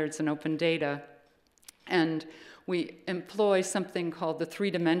standards, and open data. And we employ something called the 3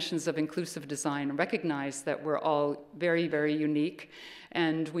 dimensions of inclusive design, recognize that we're all very, very unique,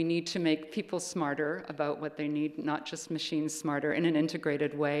 and we need to make people smarter about what they need, not just machines smarter, in an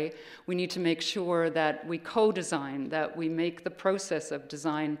integrated way. We need to make sure that we co-design, that we make the process of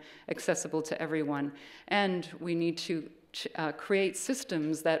design accessible to everyone, and we need to create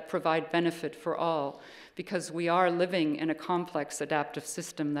systems that provide benefit for all, because we are living in a complex adaptive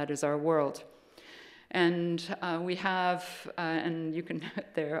system that is our world. And we have, and you can,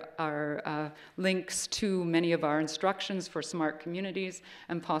 there are links to many of our instructions for smart communities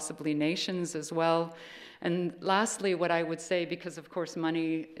and possibly nations as well. And lastly, what I would say, because of course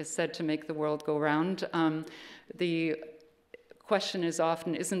money is said to make the world go round, the question is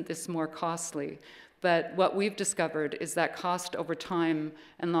often, isn't this more costly? But what we've discovered is that cost over time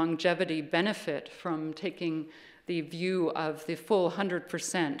and longevity benefit from taking the view of the full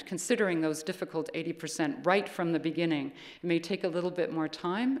 100%, considering those difficult 80% right from the beginning. It may take a little bit more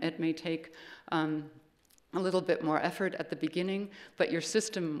time, it may take a little bit more effort at the beginning, but your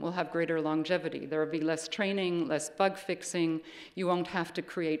system will have greater longevity. There will be less training, less bug fixing, you won't have to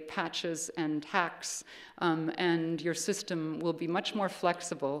create patches and hacks, and your system will be much more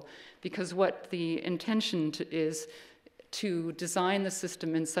flexible, because what the intention is to design the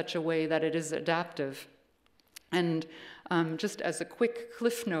system in such a way that it is adaptive. And just as a quick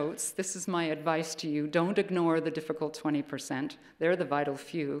cliff notes, this is my advice to you. Don't ignore the difficult 20%. They're the vital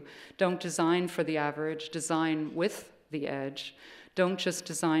few. Don't design for the average. Design with the edge. Don't just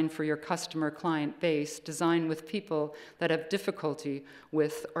design for your customer client base. Design with people that have difficulty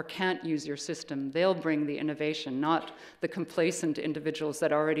with or can't use your system. They'll bring the innovation, not the complacent individuals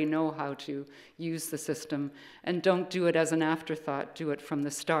that already know how to use the system. And don't do it as an afterthought. Do it from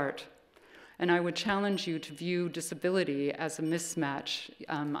the start. And I would challenge you to view disability as a mismatch.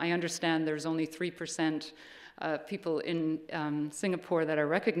 I understand there's only 3% people in Singapore that are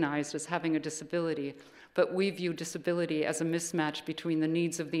recognized as having a disability, but we view disability as a mismatch between the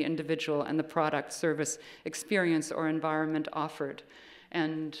needs of the individual and the product, service, experience, or environment offered.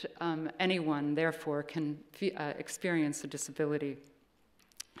 And anyone, therefore, can experience a disability.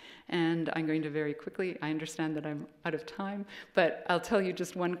 And I'm going to very quickly, I understand that I'm out of time, but I'll tell you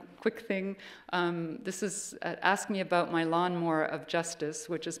just one quick thing. This is Ask Me About My Lawnmower of Justice,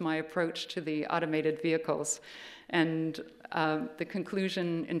 which is my approach to the automated vehicles. And the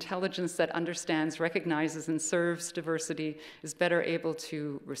conclusion, intelligence that understands, recognizes, and serves diversity is better able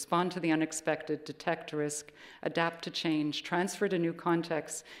to respond to the unexpected, detect risk, adapt to change, transfer to new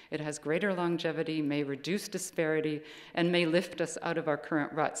contexts. It has greater longevity, may reduce disparity, and may lift us out of our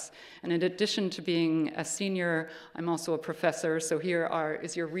current ruts. And in addition to being a senior, I'm also a professor, so here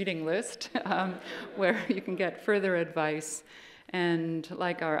is your reading list, where you can get further advice. And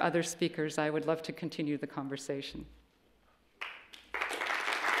like our other speakers, I would love to continue the conversation.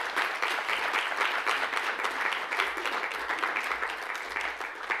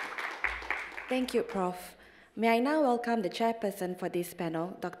 Thank you, Prof. May I now welcome the chairperson for this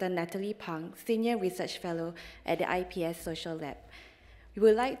panel, Dr. Natalie Pang, Senior Research Fellow at the IPS Social Lab. We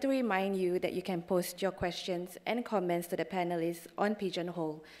would like to remind you that you can post your questions and comments to the panelists on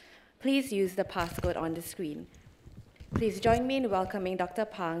Pigeonhole. Please use the passcode on the screen. Please join me in welcoming Dr.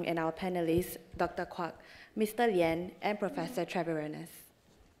 Pang and our panelists, Dr. Kwak, Mr. Lien, and Professor Treviranus.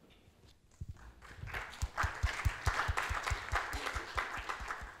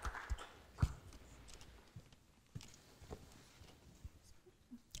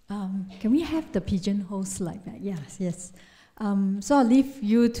 Can we have the Pigeonhole slide back? Yes. So I'll leave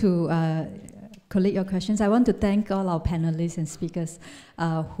you to collect your questions. I want to thank all our panelists and speakers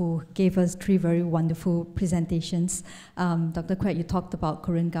who gave us 3 very wonderful presentations. Dr. Kwak, you talked about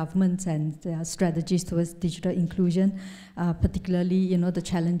Korean government and their strategies towards digital inclusion, particularly, the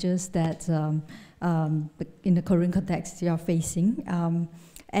challenges that in the Korean context you are facing.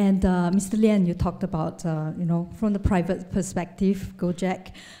 And Mr. Lien, you talked about, from the private perspective,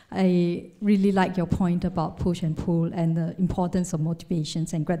 Gojek. I really like your point about push and pull and the importance of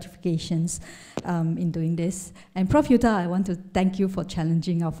motivations and gratifications in doing this. And Prof. Yuta, I want to thank you for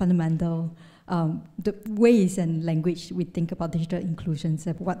challenging our fundamental the ways and language we think about digital inclusions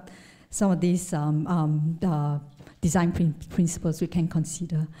and what some of these design principles we can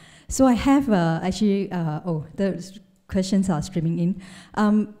consider. So I have the questions are streaming in.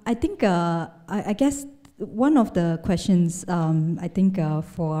 I think, I guess one of the questions, I think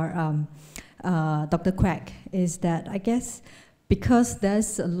for Dr. Quek is that, I guess, because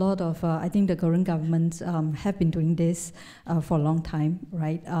there's a lot of, I think the Korean government have been doing this for a long time,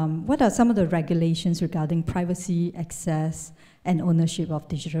 right? What are some of the regulations regarding privacy, access, and ownership of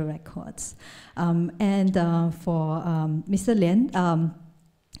digital records? And for Mr. Lien,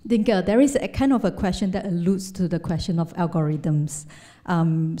 I think there is a kind of a question that alludes to the question of algorithms.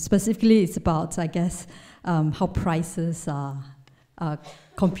 Specifically, it's about, I guess, how prices are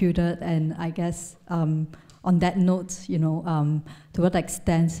computed, and I guess on that note, you know, to what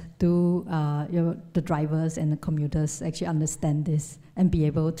extent do the drivers and the commuters actually understand this and be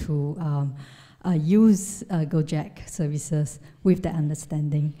able to use Gojek services with that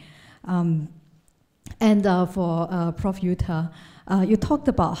understanding? And for Prof. Yuta, you talked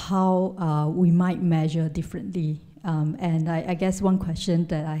about how we might measure differently. And I guess one question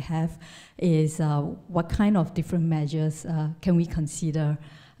that I have is what kind of different measures can we consider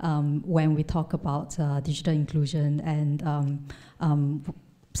when we talk about digital inclusion, and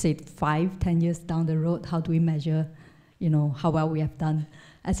say 5-10 years down the road, how do we measure, you know, how well we have done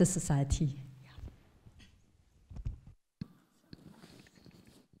as a society?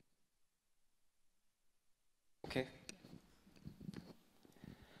 Okay.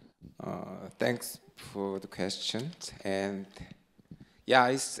 Thanks for the question. And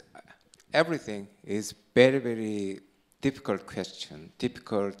yeah, everything is very, very difficult question,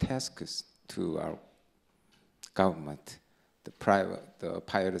 difficult tasks to our government. The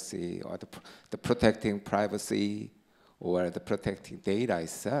piracy, or the protecting privacy, or the protecting data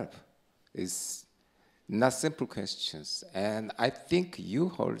itself is not simple questions. And I think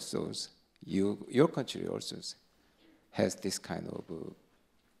you also, your country also has this kind of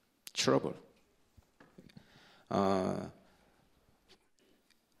trouble.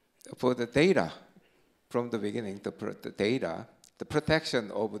 For the data, from the beginning, the data, the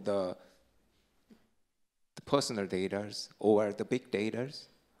protection of the personal data or the big data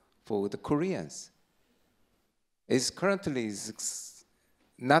for the Koreans is currently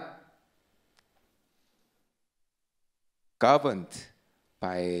not governed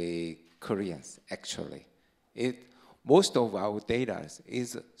by Koreans, actually. Most of our data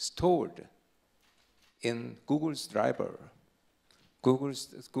is stored in Google's driver, Google's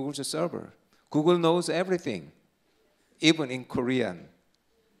server. Google knows everything, even in Korean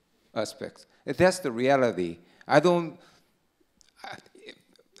aspects. That's the reality. I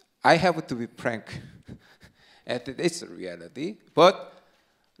have to be frank, and it's a reality. But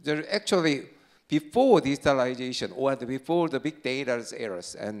there actually, before digitalization, or before the big data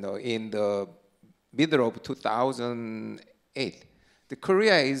eras, and in the middle of 2008,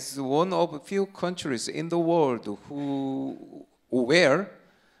 Korea is one of a few countries in the world where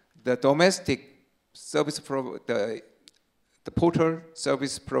the domestic service, the portal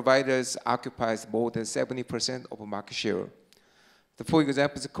service providers occupies more than 70% of market share. For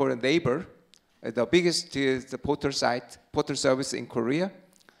example, the Korean Naver, the biggest is the portal service in Korea,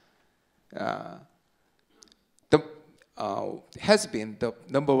 has been the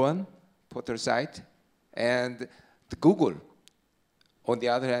 #1 portal site, and the Google, on the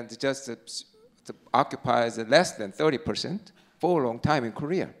other hand, just occupies less than 30% for a long time in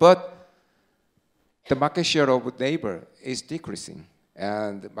Korea. But the market share of Naver is decreasing,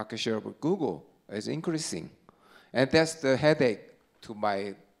 and the market share of Google is increasing. And that's the headache to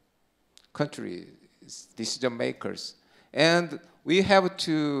my country's decision makers. And we have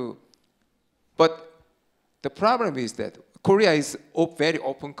to, but the problem is that Korea is very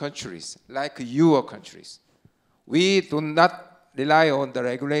open countries, like your countries. We do not rely on the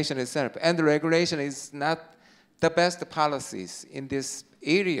regulation itself, and the regulation is not the best policies in this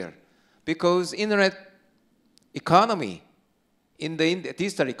area, because internet economy, in the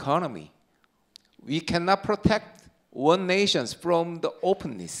digital economy, we cannot protect one nation from the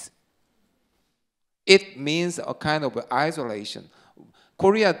openness. It means a kind of isolation.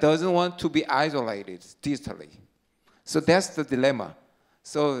 Korea doesn't want to be isolated digitally. So that's the dilemma.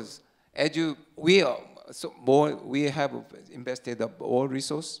 So we have invested all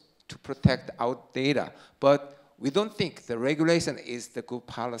resources to protect our data, but we don't think the regulation is the good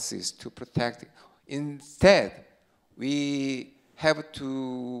policies to protect it. Instead, we have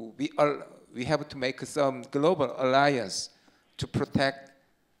to make some global alliance to protect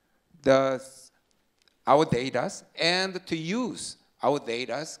our data and to use our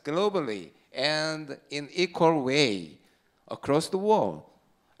data globally and in equal way across the world.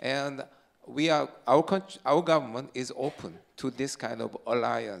 And our government is open to this kind of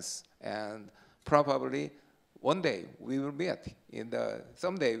alliance, and probably one day we will meet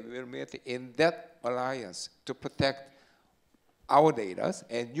someday we will meet in that alliance to protect our data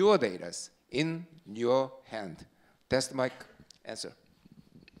and your data in your hand. That's my answer.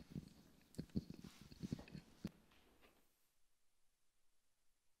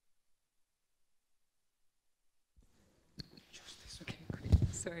 Okay, great.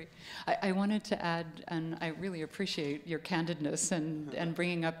 Sorry. I wanted to add, and I really appreciate your candidness and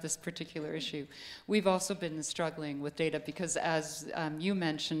bringing up this particular issue. We've also been struggling with data because, as you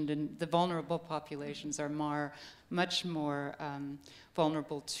mentioned, the vulnerable populations are much more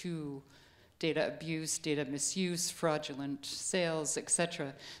vulnerable to data abuse, data misuse, fraudulent sales,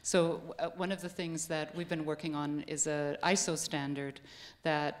 etc. So one of the things that we've been working on is an ISO standard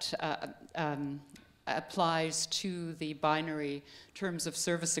that applies to the binary terms of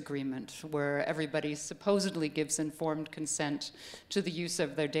service agreement, where everybody supposedly gives informed consent to the use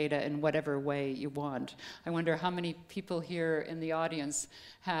of their data in whatever way you want. I wonder how many people here in the audience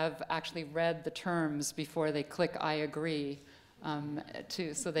have actually read the terms before they click I agree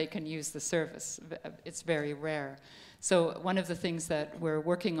so they can use the service. It's very rare. So one of the things that we're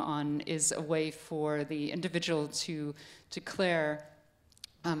working on is a way for the individual to declare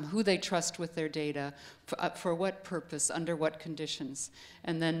who they trust with their data, for what purpose, under what conditions,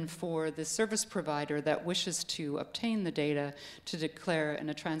 and then for the service provider that wishes to obtain the data to declare in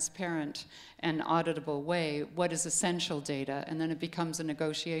a transparent and auditable way what is essential data, and then it becomes a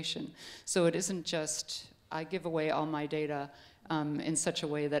negotiation. So it isn't just, I give away all my data in such a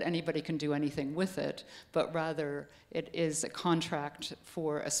way that anybody can do anything with it, but rather it is a contract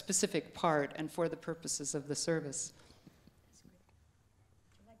for a specific part and for the purposes of the service.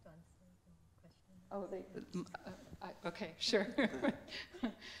 Oh, okay, sure.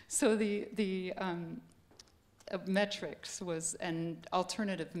 So the metrics was and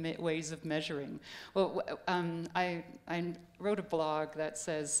alternative ways of measuring. Well, I wrote a blog that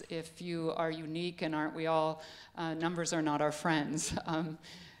says, if you are unique and aren't we all, numbers are not our friends.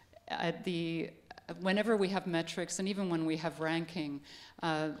 Whenever we have metrics, and even when we have ranking,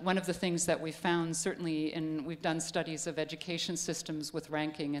 one of the things that we found, certainly we've done studies of education systems with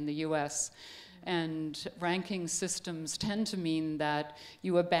ranking in the US, and ranking systems tend to mean that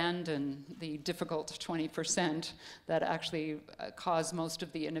you abandon the difficult 20% that actually cause most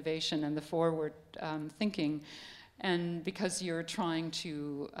of the innovation and the forward thinking. And because you're trying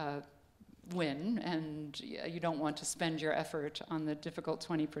to win and you don't want to spend your effort on the difficult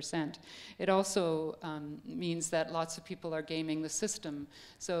 20%. It also means that lots of people are gaming the system.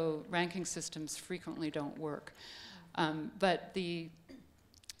 So ranking systems frequently don't work. But the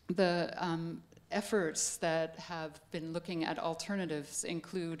efforts that have been looking at alternatives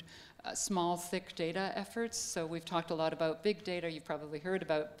include small, thick data efforts. So we've talked a lot about big data. You've probably heard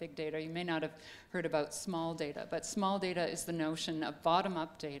about big data. You may not have heard about small data. But small data is the notion of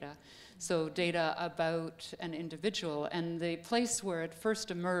bottom-up data. So data about an individual. And the place where it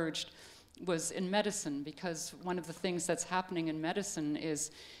first emerged was in medicine, because one of the things that's happening in medicine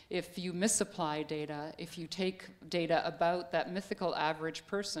is if you misapply data, if you take data about that mythical average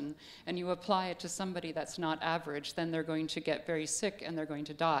person and you apply it to somebody that's not average, then they're going to get very sick and they're going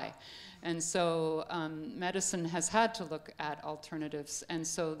to die. And so medicine has had to look at alternatives, and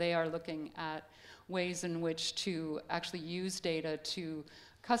so they are looking at ways in which to actually use data to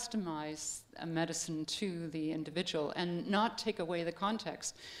customize a medicine to the individual and not take away the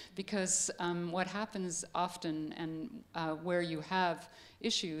context. Because what happens often and where you have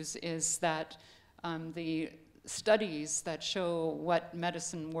issues is that the studies that show what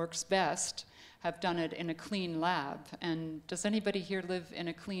medicine works best have done it in a clean lab. And does anybody here live in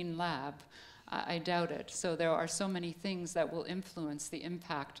a clean lab? I doubt it. So there are so many things that will influence the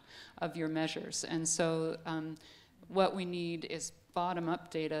impact of your measures. And so what we need is bottom-up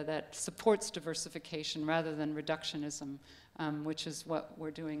data that supports diversification rather than reductionism, which is what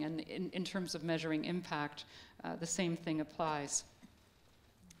we're doing. And in terms of measuring impact, the same thing applies.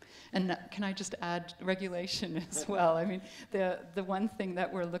 And can I just add regulation as well? I mean, the one thing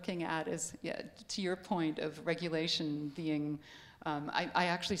that we're looking at is, yeah, to your point of regulation being, I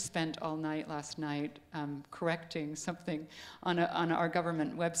actually spent all night last night correcting something on our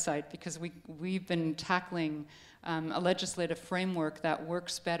government website, because we've been tackling a legislative framework that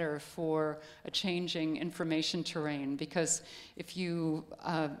works better for a changing information terrain. Because if you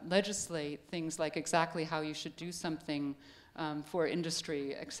legislate things like exactly how you should do something for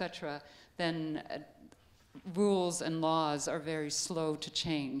industry, etc., then rules and laws are very slow to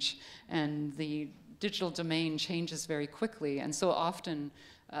change, and the digital domain changes very quickly, and so often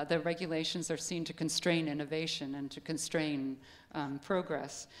the regulations are seen to constrain innovation and to constrain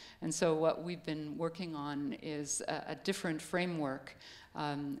progress. And so what we've been working on is a different framework.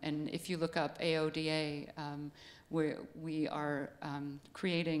 And if you look up AODA, we are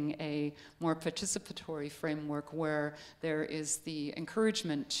creating a more participatory framework where there is the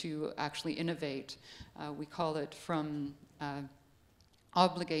encouragement to actually innovate. We call it from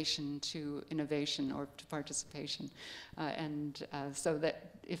obligation to innovation or to participation. So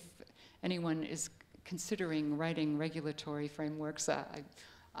that if anyone is considering writing regulatory frameworks,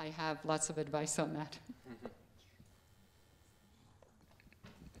 I have lots of advice on that.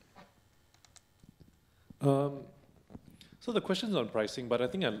 So the question's on pricing, but I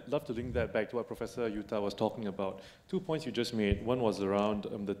think I'd love to link that back to what Professor Yuta was talking about. 2 points you just made. One was around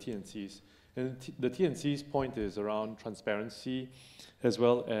the T&Cs. And the T&Cs point is around transparency as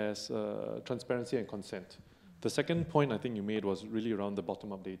well as transparency and consent. The second point I think you made was really around the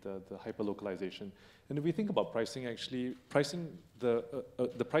bottom-up data, the hyperlocalization. And if we think about pricing, actually,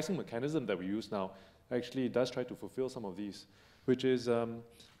 the pricing mechanism that we use now actually does try to fulfill some of these, which is,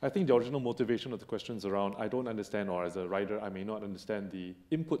 I think the original motivation of the questions around, I don't understand, or as a writer, I may not understand the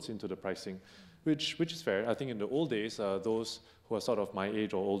inputs into the pricing, which is fair. I think in the old days, those who are sort of my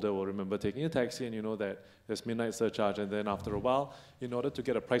age or older will remember taking a taxi and you know that there's midnight surcharge, and then after a while, in order to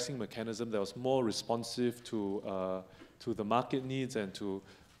get a pricing mechanism that was more responsive to the market needs and to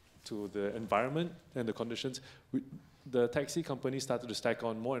the environment and the conditions, the taxi companies started to stack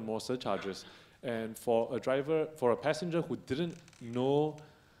on more and more surcharges. And for a passenger who didn't know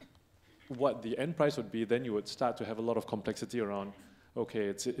what the end price would be, then you would start to have a lot of complexity around, okay,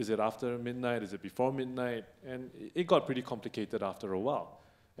 is it after midnight, is it before midnight? And it got pretty complicated after a while.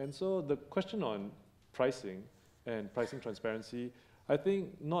 And so the question on pricing and pricing transparency, I think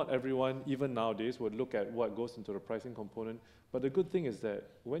not everyone, even nowadays, would look at what goes into the pricing component. But the good thing is that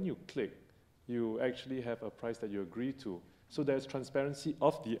when you click, you actually have a price that you agree to. So there's transparency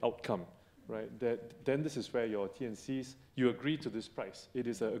of the outcome. Right, then this is where your T&Cs, you agree to this price. It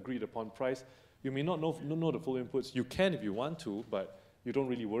is an agreed upon price. You may not know the full inputs. You can if you want to, but you don't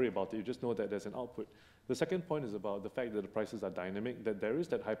really worry about it. You just know that there's an output. The second point is about the fact that the prices are dynamic, that there is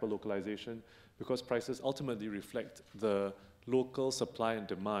that hyperlocalization because prices ultimately reflect the local supply and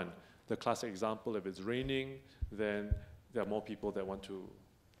demand. The classic example, if it's raining, then there are more people that want to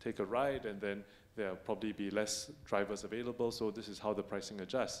take a ride, and then there'll probably be less drivers available, so this is how the pricing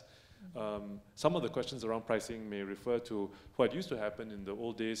adjusts. Some of the questions around pricing may refer to what used to happen in the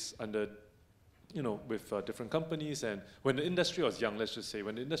old days under, with different companies. And when the industry was young, let's just say,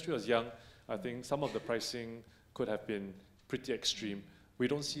 when the industry was young, I think some of the pricing could have been pretty extreme. We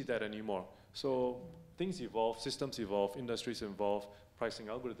don't see that anymore. So things evolve, systems evolve, industries evolve, pricing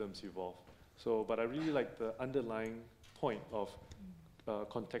algorithms evolve. So, but I really like the underlying point of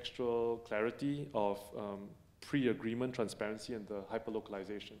contextual clarity, of pre-agreement transparency, and the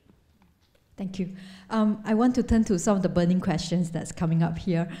hyperlocalization. Thank you. I want to turn to some of the burning questions that's coming up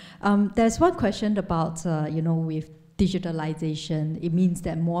here. There's one question about, with digitalization, it means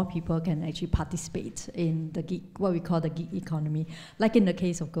that more people can actually participate in the gig, what we call the gig economy, like in the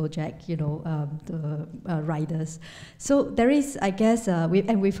case of Gojek, the riders. So there is, I guess,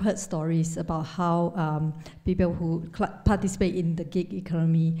 we've heard stories about how people who participate in the gig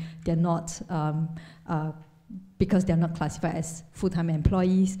economy, they're not because they're not classified as full-time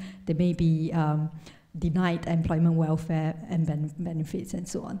employees, they may be denied employment welfare and benefits and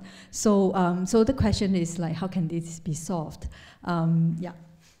so on. So, so the question is like, how can this be solved? Yeah.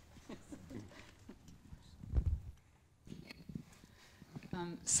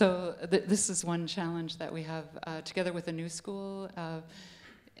 So this is one challenge that we have together with the New School,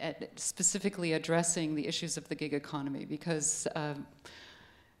 specifically addressing the issues of the gig economy, because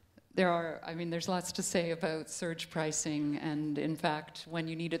there's lots to say about surge pricing, and in fact, when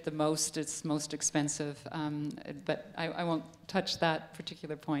you need it the most, it's most expensive. But I won't touch that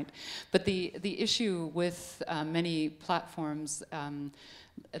particular point. But the issue with many platforms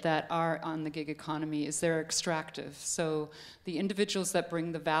that are on the gig economy is they're extractive. So the individuals that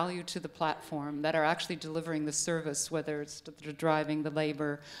bring the value to the platform, that are actually delivering the service, whether it's driving the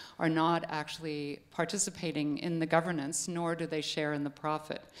labor, are not actually participating in the governance, nor do they share in the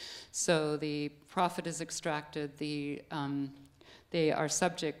profit. So the profit is extracted, they are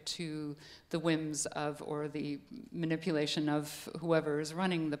subject to the whims of, or the manipulation of, whoever is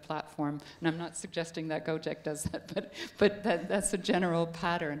running the platform. And I'm not suggesting that Gojek does that, but that's a general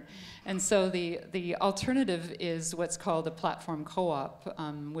pattern. And so the alternative is what's called a platform co-op,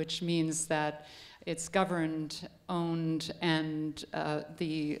 which means that it's governed, owned, and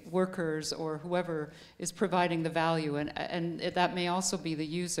the workers or whoever is providing the value, and that may also be the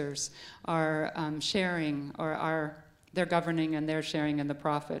users, are sharing or they're governing and they're sharing in the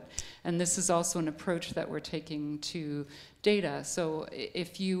profit. And this is also an approach that we're taking to data. So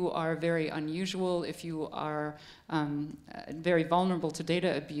if you are very unusual, if you are very vulnerable to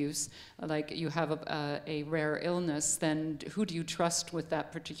data abuse, like you have a rare illness, then who do you trust with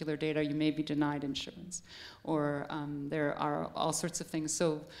that particular data? You may be denied insurance, or there are all sorts of things.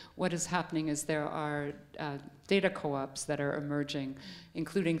 So what is happening is there are data co-ops that are emerging,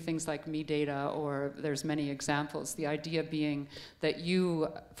 including things like MeData, or there's many examples. The idea being that you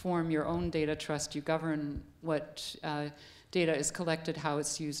form your own data trust, you govern what data is collected, how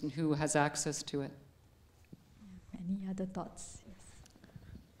it's used, and who has access to it. Any other thoughts?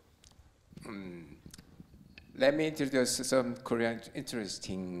 Yes. Let me introduce some Korean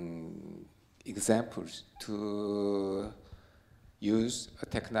interesting examples to use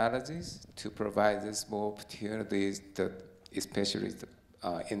technologies to provide us more opportunities, especially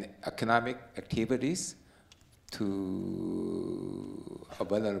in economic activities, to a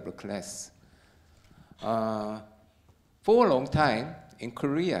vulnerable class. For a long time in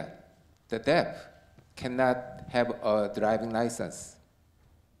Korea, the deaf cannot have a driving license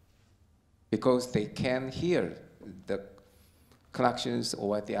because they can hear the claxons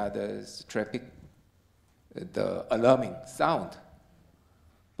or the other traffic, the alarming sound.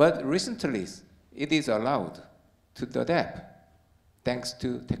 But recently, it is allowed to the deaf thanks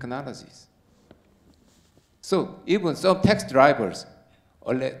to technologies. So even some taxi drivers,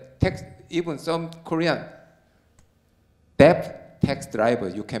 or even some Korean deaf taxi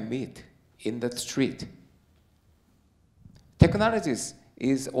drivers you can meet in the street. Technologies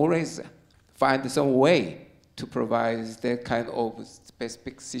is always find some way to provide that kind of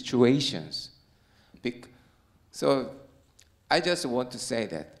specific situations. So I just want to say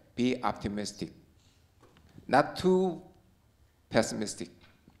that be optimistic, not too pessimistic.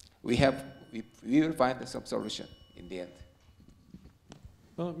 We will find some solution in the end.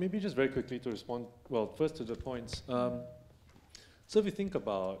 Maybe just very quickly to respond, well, first to the points. So if you think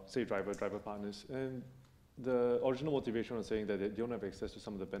about, say, driver partners, and the original motivation was saying that they don't have access to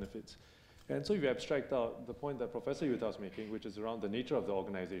some of the benefits. And so if you abstract out the point that Professor Yuta was making, which is around the nature of the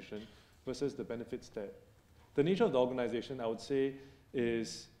organization versus the benefits that, the nature of the organization, I would say,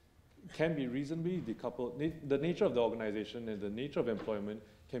 can be reasonably decoupled. The nature of the organization and the nature of employment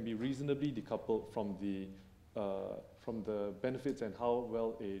can be reasonably decoupled from the benefits and how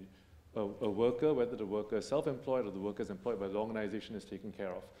well a worker, whether the worker is self-employed or the worker is employed by the organization, is taken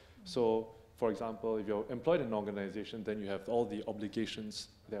care of. So, for example, if you're employed in an organization, then you have all the obligations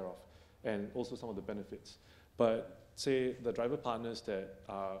thereof, and also some of the benefits. But say the driver partners that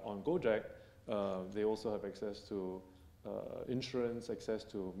are on Gojek, they also have access to insurance, access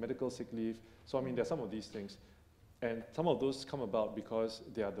to medical sick leave. So I mean, there are some of these things. And some of those come about because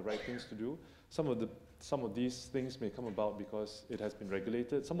they are the right things to do. Some of these things may come about because it has been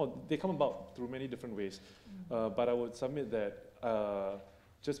regulated. They come about through many different ways. But I would submit that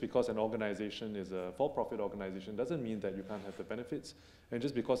just because an organization is a for-profit organization doesn't mean that you can't have the benefits. And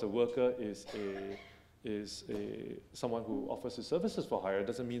just because a worker is someone who offers his services for hire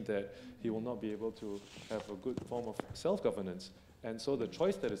doesn't mean that he will not be able to have a good form of self-governance. And so the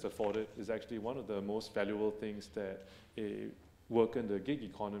choice that is afforded is actually one of the most valuable things that a worker in the gig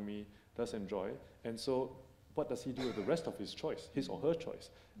economy does enjoy. And so what does he do with the rest of his choice, his or her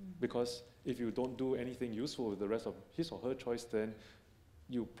choice? Because if you don't do anything useful with the rest of his or her choice, then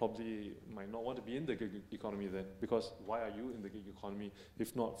you probably might not want to be in the gig economy then, because why are you in the gig economy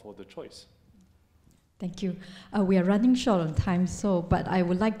if not for the choice? Thank you. We are running short on time, but I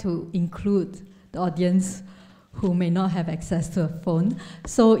would like to include the audience who may not have access to a phone.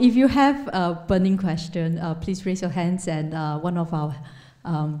 So if you have a burning question, please raise your hands, and one of our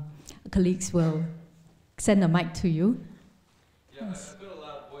colleagues will send a mic to you. Yeah, yes. I've got a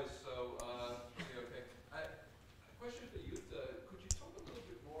loud voice, so okay. A question for you. Could you talk a little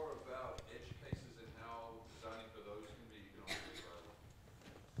bit more about edge cases and how designing for those can be economically viable?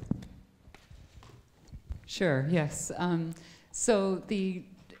 Sure, yes. So the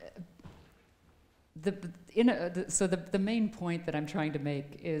main point that I'm trying to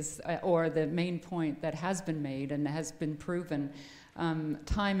make is, or the main point that has been made and has been proven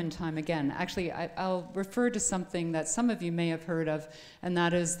time and time again. Actually, I'll refer to something that some of you may have heard of, and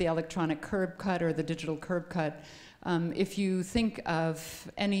that is the electronic curb cut or the digital curb cut. If you think of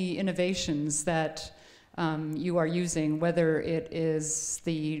any innovations that you are using, whether it is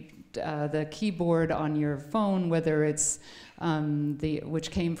the keyboard on your phone, whether it's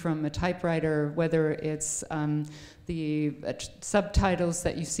which came from a typewriter, whether it's the subtitles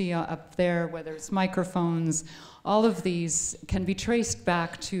that you see up there, whether it's microphones, all of these can be traced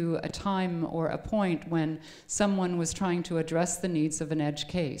back to a time or a point when someone was trying to address the needs of an edge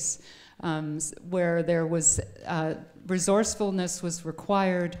case, where there was resourcefulness was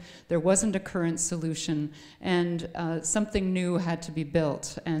required, there wasn't a current solution, and something new had to be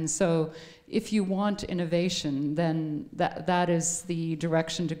built. And so if you want innovation, then that is the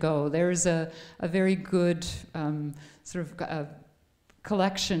direction to go. There's a very good sort of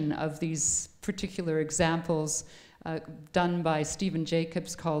collection of these particular examples done by Stephen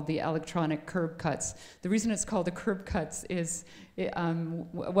Jacobs called the electronic curb cuts. The reason it's called the curb cuts is it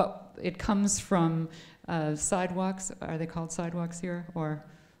comes from sidewalks. Are they called sidewalks here? Or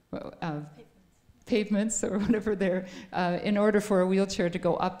pavements or whatever they're, in order for a wheelchair to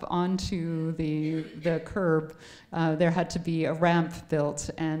go up onto the curb, there had to be a ramp built.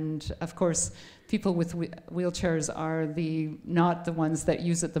 And of course, people with wheelchairs are not the ones that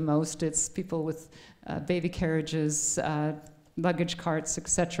use it the most. It's people with baby carriages, luggage carts,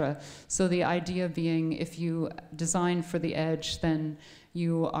 etc. So the idea being, if you design for the edge, then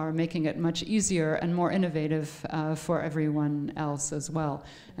you are making it much easier and more innovative for everyone else as well.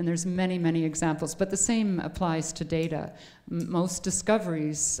 And there's many, many examples, but the same applies to data. Most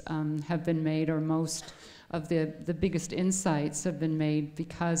discoveries have been made, or most of the biggest insights have been made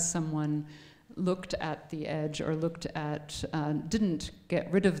because someone looked at the edge, or looked at, didn't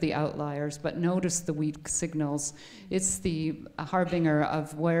get rid of the outliers, but noticed the weak signals. It's the harbinger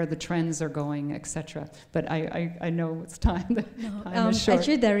of where the trends are going, etc. But I know it's time. Time is short.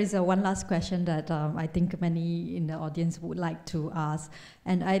 Actually, there is one last question that I think many in the audience would like to ask.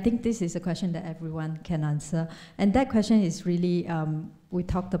 And I think this is a question that everyone can answer. And that question is really, we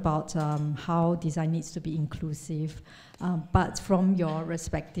talked about how design needs to be inclusive, but from your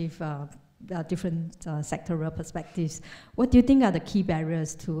respective different sectoral perspectives, what do you think are the key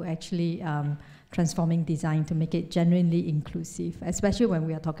barriers to actually transforming design to make it genuinely inclusive, especially when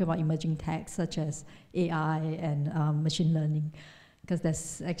we are talking about emerging tech such as AI and machine learning? Because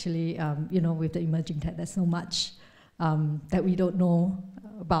there's actually, with the emerging tech, there's so much that we don't know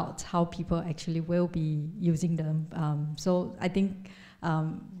about how people actually will be using them. So I think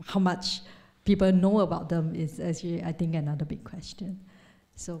how much people know about them is actually, I think, another big question.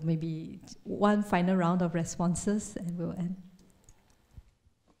 So maybe one final round of responses and we'll end.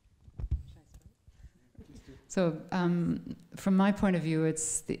 So from my point of view,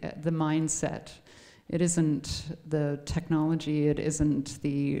 it's the mindset. It isn't the technology, it isn't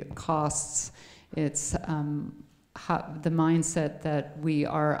the costs, it's the mindset that we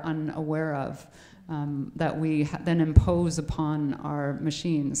are unaware of, that we then impose upon our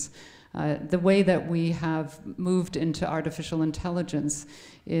machines. The way that we have moved into artificial intelligence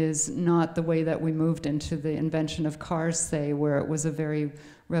is not the way that we moved into the invention of cars, say, where it was a very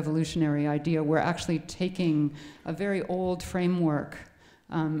revolutionary idea. We're actually taking a very old framework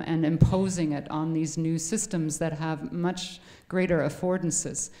and imposing it on these new systems that have much greater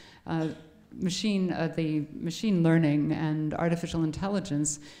affordances. The machine learning and artificial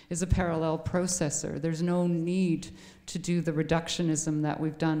intelligence is a parallel processor. There's no need to do the reductionism that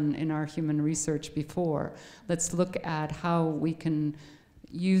we've done in our human research before. Let's look at how we can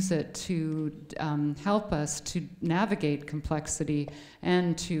use it to help us to navigate complexity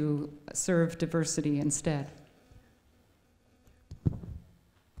and to serve diversity instead.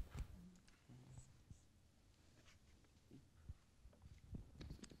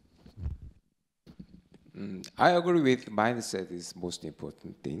 I agree with mindset is most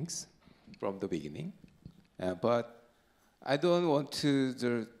important things from the beginning, but I don't want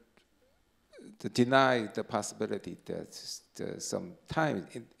to deny the possibility that sometimes,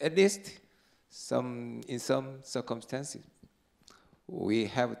 at least in some circumstances, we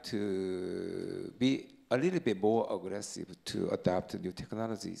have to be a little bit more aggressive to adapt to new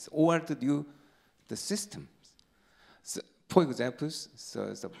technologies or to do the systems. So, for example,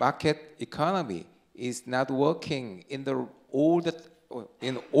 the market economy is not working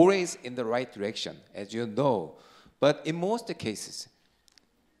always in the right direction, as you know. But in most cases,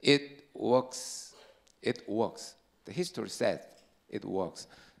 it works. It works. The history says it works.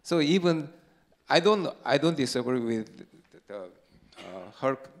 So even I don't disagree with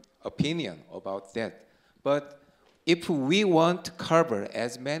her opinion about that. But if we want to cover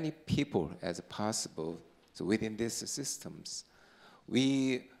as many people as possible within these systems,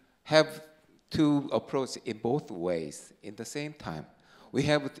 we have to approach in both ways in the same time. We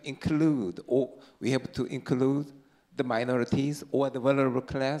have to include the minorities or the vulnerable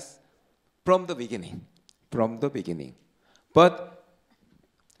class from the beginning. But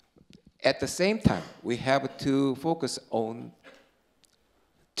at the same time, we have to focus on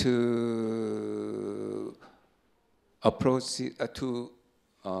to approach to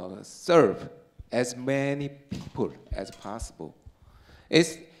serve as many people as possible.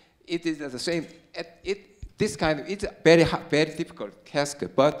 It is the same. This kind of it's a very difficult task,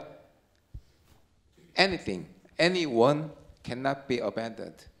 but anyone cannot be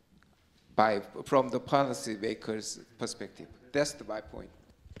abandoned from the policy maker's perspective. That's my point.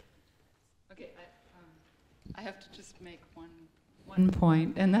 Okay, I have to just make one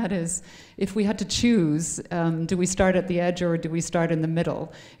point, and that is, if we had to choose, do we start at the edge or do we start in the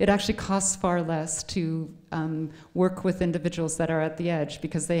middle? It actually costs far less to work with individuals that are at the edge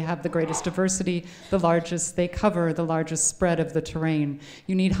because they have the greatest diversity, they cover the largest spread of the terrain.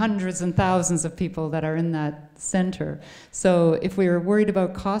 You need hundreds and thousands of people that are in that center. So if we're worried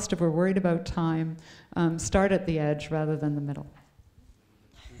about cost, if we're worried about time, start at the edge rather than the middle.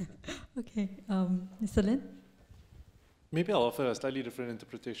 Okay, Mr. Lin? Maybe I'll offer a slightly different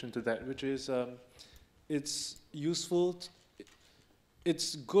interpretation to that, which is it's useful,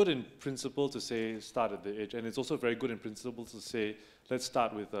 it's good in principle to say start at the edge, and it's also very good in principle to say let's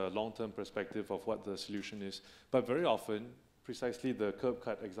start with a long-term perspective of what the solution is. But very often, precisely the curb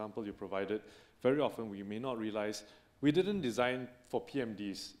cut example you provided, very often we may not realize we didn't design for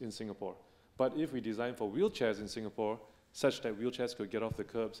PMDs in Singapore. But if we design for wheelchairs in Singapore, such that wheelchairs could get off the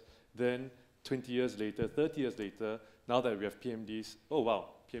curbs, then 20 years later, 30 years later, now that we have PMDs, oh wow,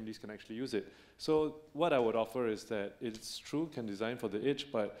 PMDs can actually use it. So what I would offer is that it's true, can design for the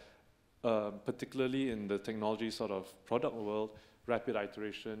edge, but particularly in the technology sort of product world, rapid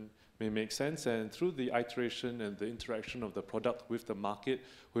iteration may make sense. And through the iteration and the interaction of the product with the market,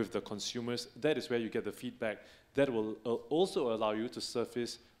 with the consumers, that is where you get the feedback. That will also allow you to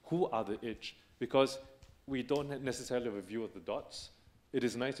surface who are the edge, because we don't necessarily have a view of the dots. It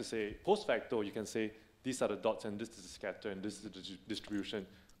is nice to say, post facto, you can say, these are the dots and this is the scatter and this is the distribution.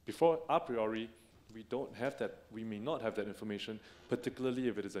 Before, a priori, we don't have that, we may not have that information, particularly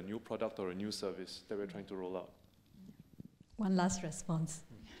if it is a new product or a new service that we're trying to roll out. One last response.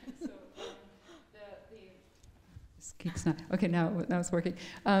 So, this keeps not, okay, now it's working.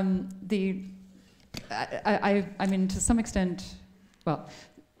 I mean, to some extent, well,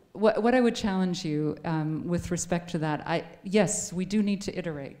 what I would challenge you with respect to that, yes, we do need to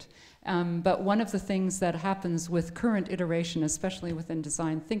iterate. But one of the things that happens with current iteration, especially within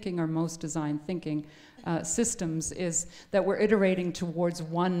design thinking or most design thinking systems, is that we're iterating towards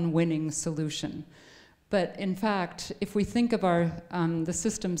one winning solution. But in fact, if we think of the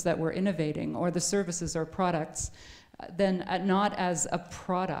systems that we're innovating or the services or products, then not as a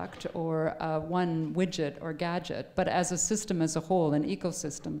product or one widget or gadget, but as a system as a whole, an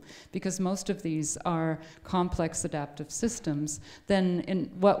ecosystem, because most of these are complex adaptive systems, then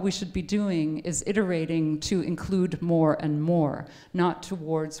what we should be doing is iterating to include more and more, not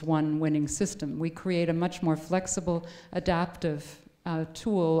towards one winning system. We create a much more flexible, adaptive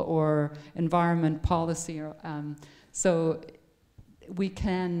tool or environment policy. So we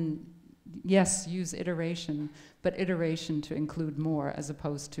can, yes, use iteration, but iteration to include more as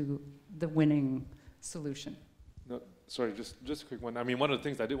opposed to the winning solution. No, sorry, just a quick one. I mean, one of the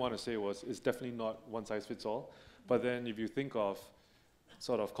things I did want to say was it's definitely not one size fits all. But then if you think of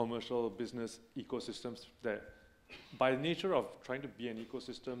sort of commercial business ecosystems that by nature of trying to be an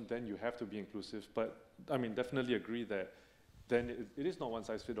ecosystem, then you have to be inclusive. But I mean, definitely agree that then it is not one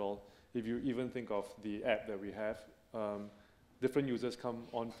size fits all. If you even think of the app that we have, different users come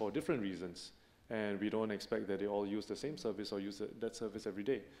on for different reasons. And we don't expect that they all use the same service or use that service every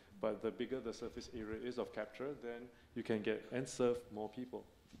day. But the bigger the surface area is of capture, then you can get and serve more people.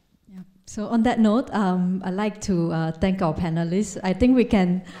 Yeah. So on that note, I'd like to thank our panelists. I think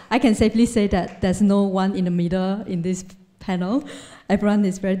I can safely say that there's no one in the middle in this panel. Everyone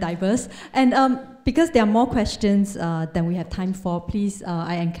is very diverse. And because there are more questions than we have time for, please,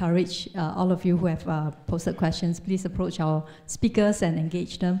 I encourage all of you who have posted questions, please approach our speakers and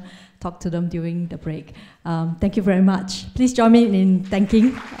engage them, talk to them during the break. Thank you very much. Please join me in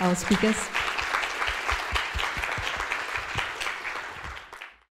thanking our speakers.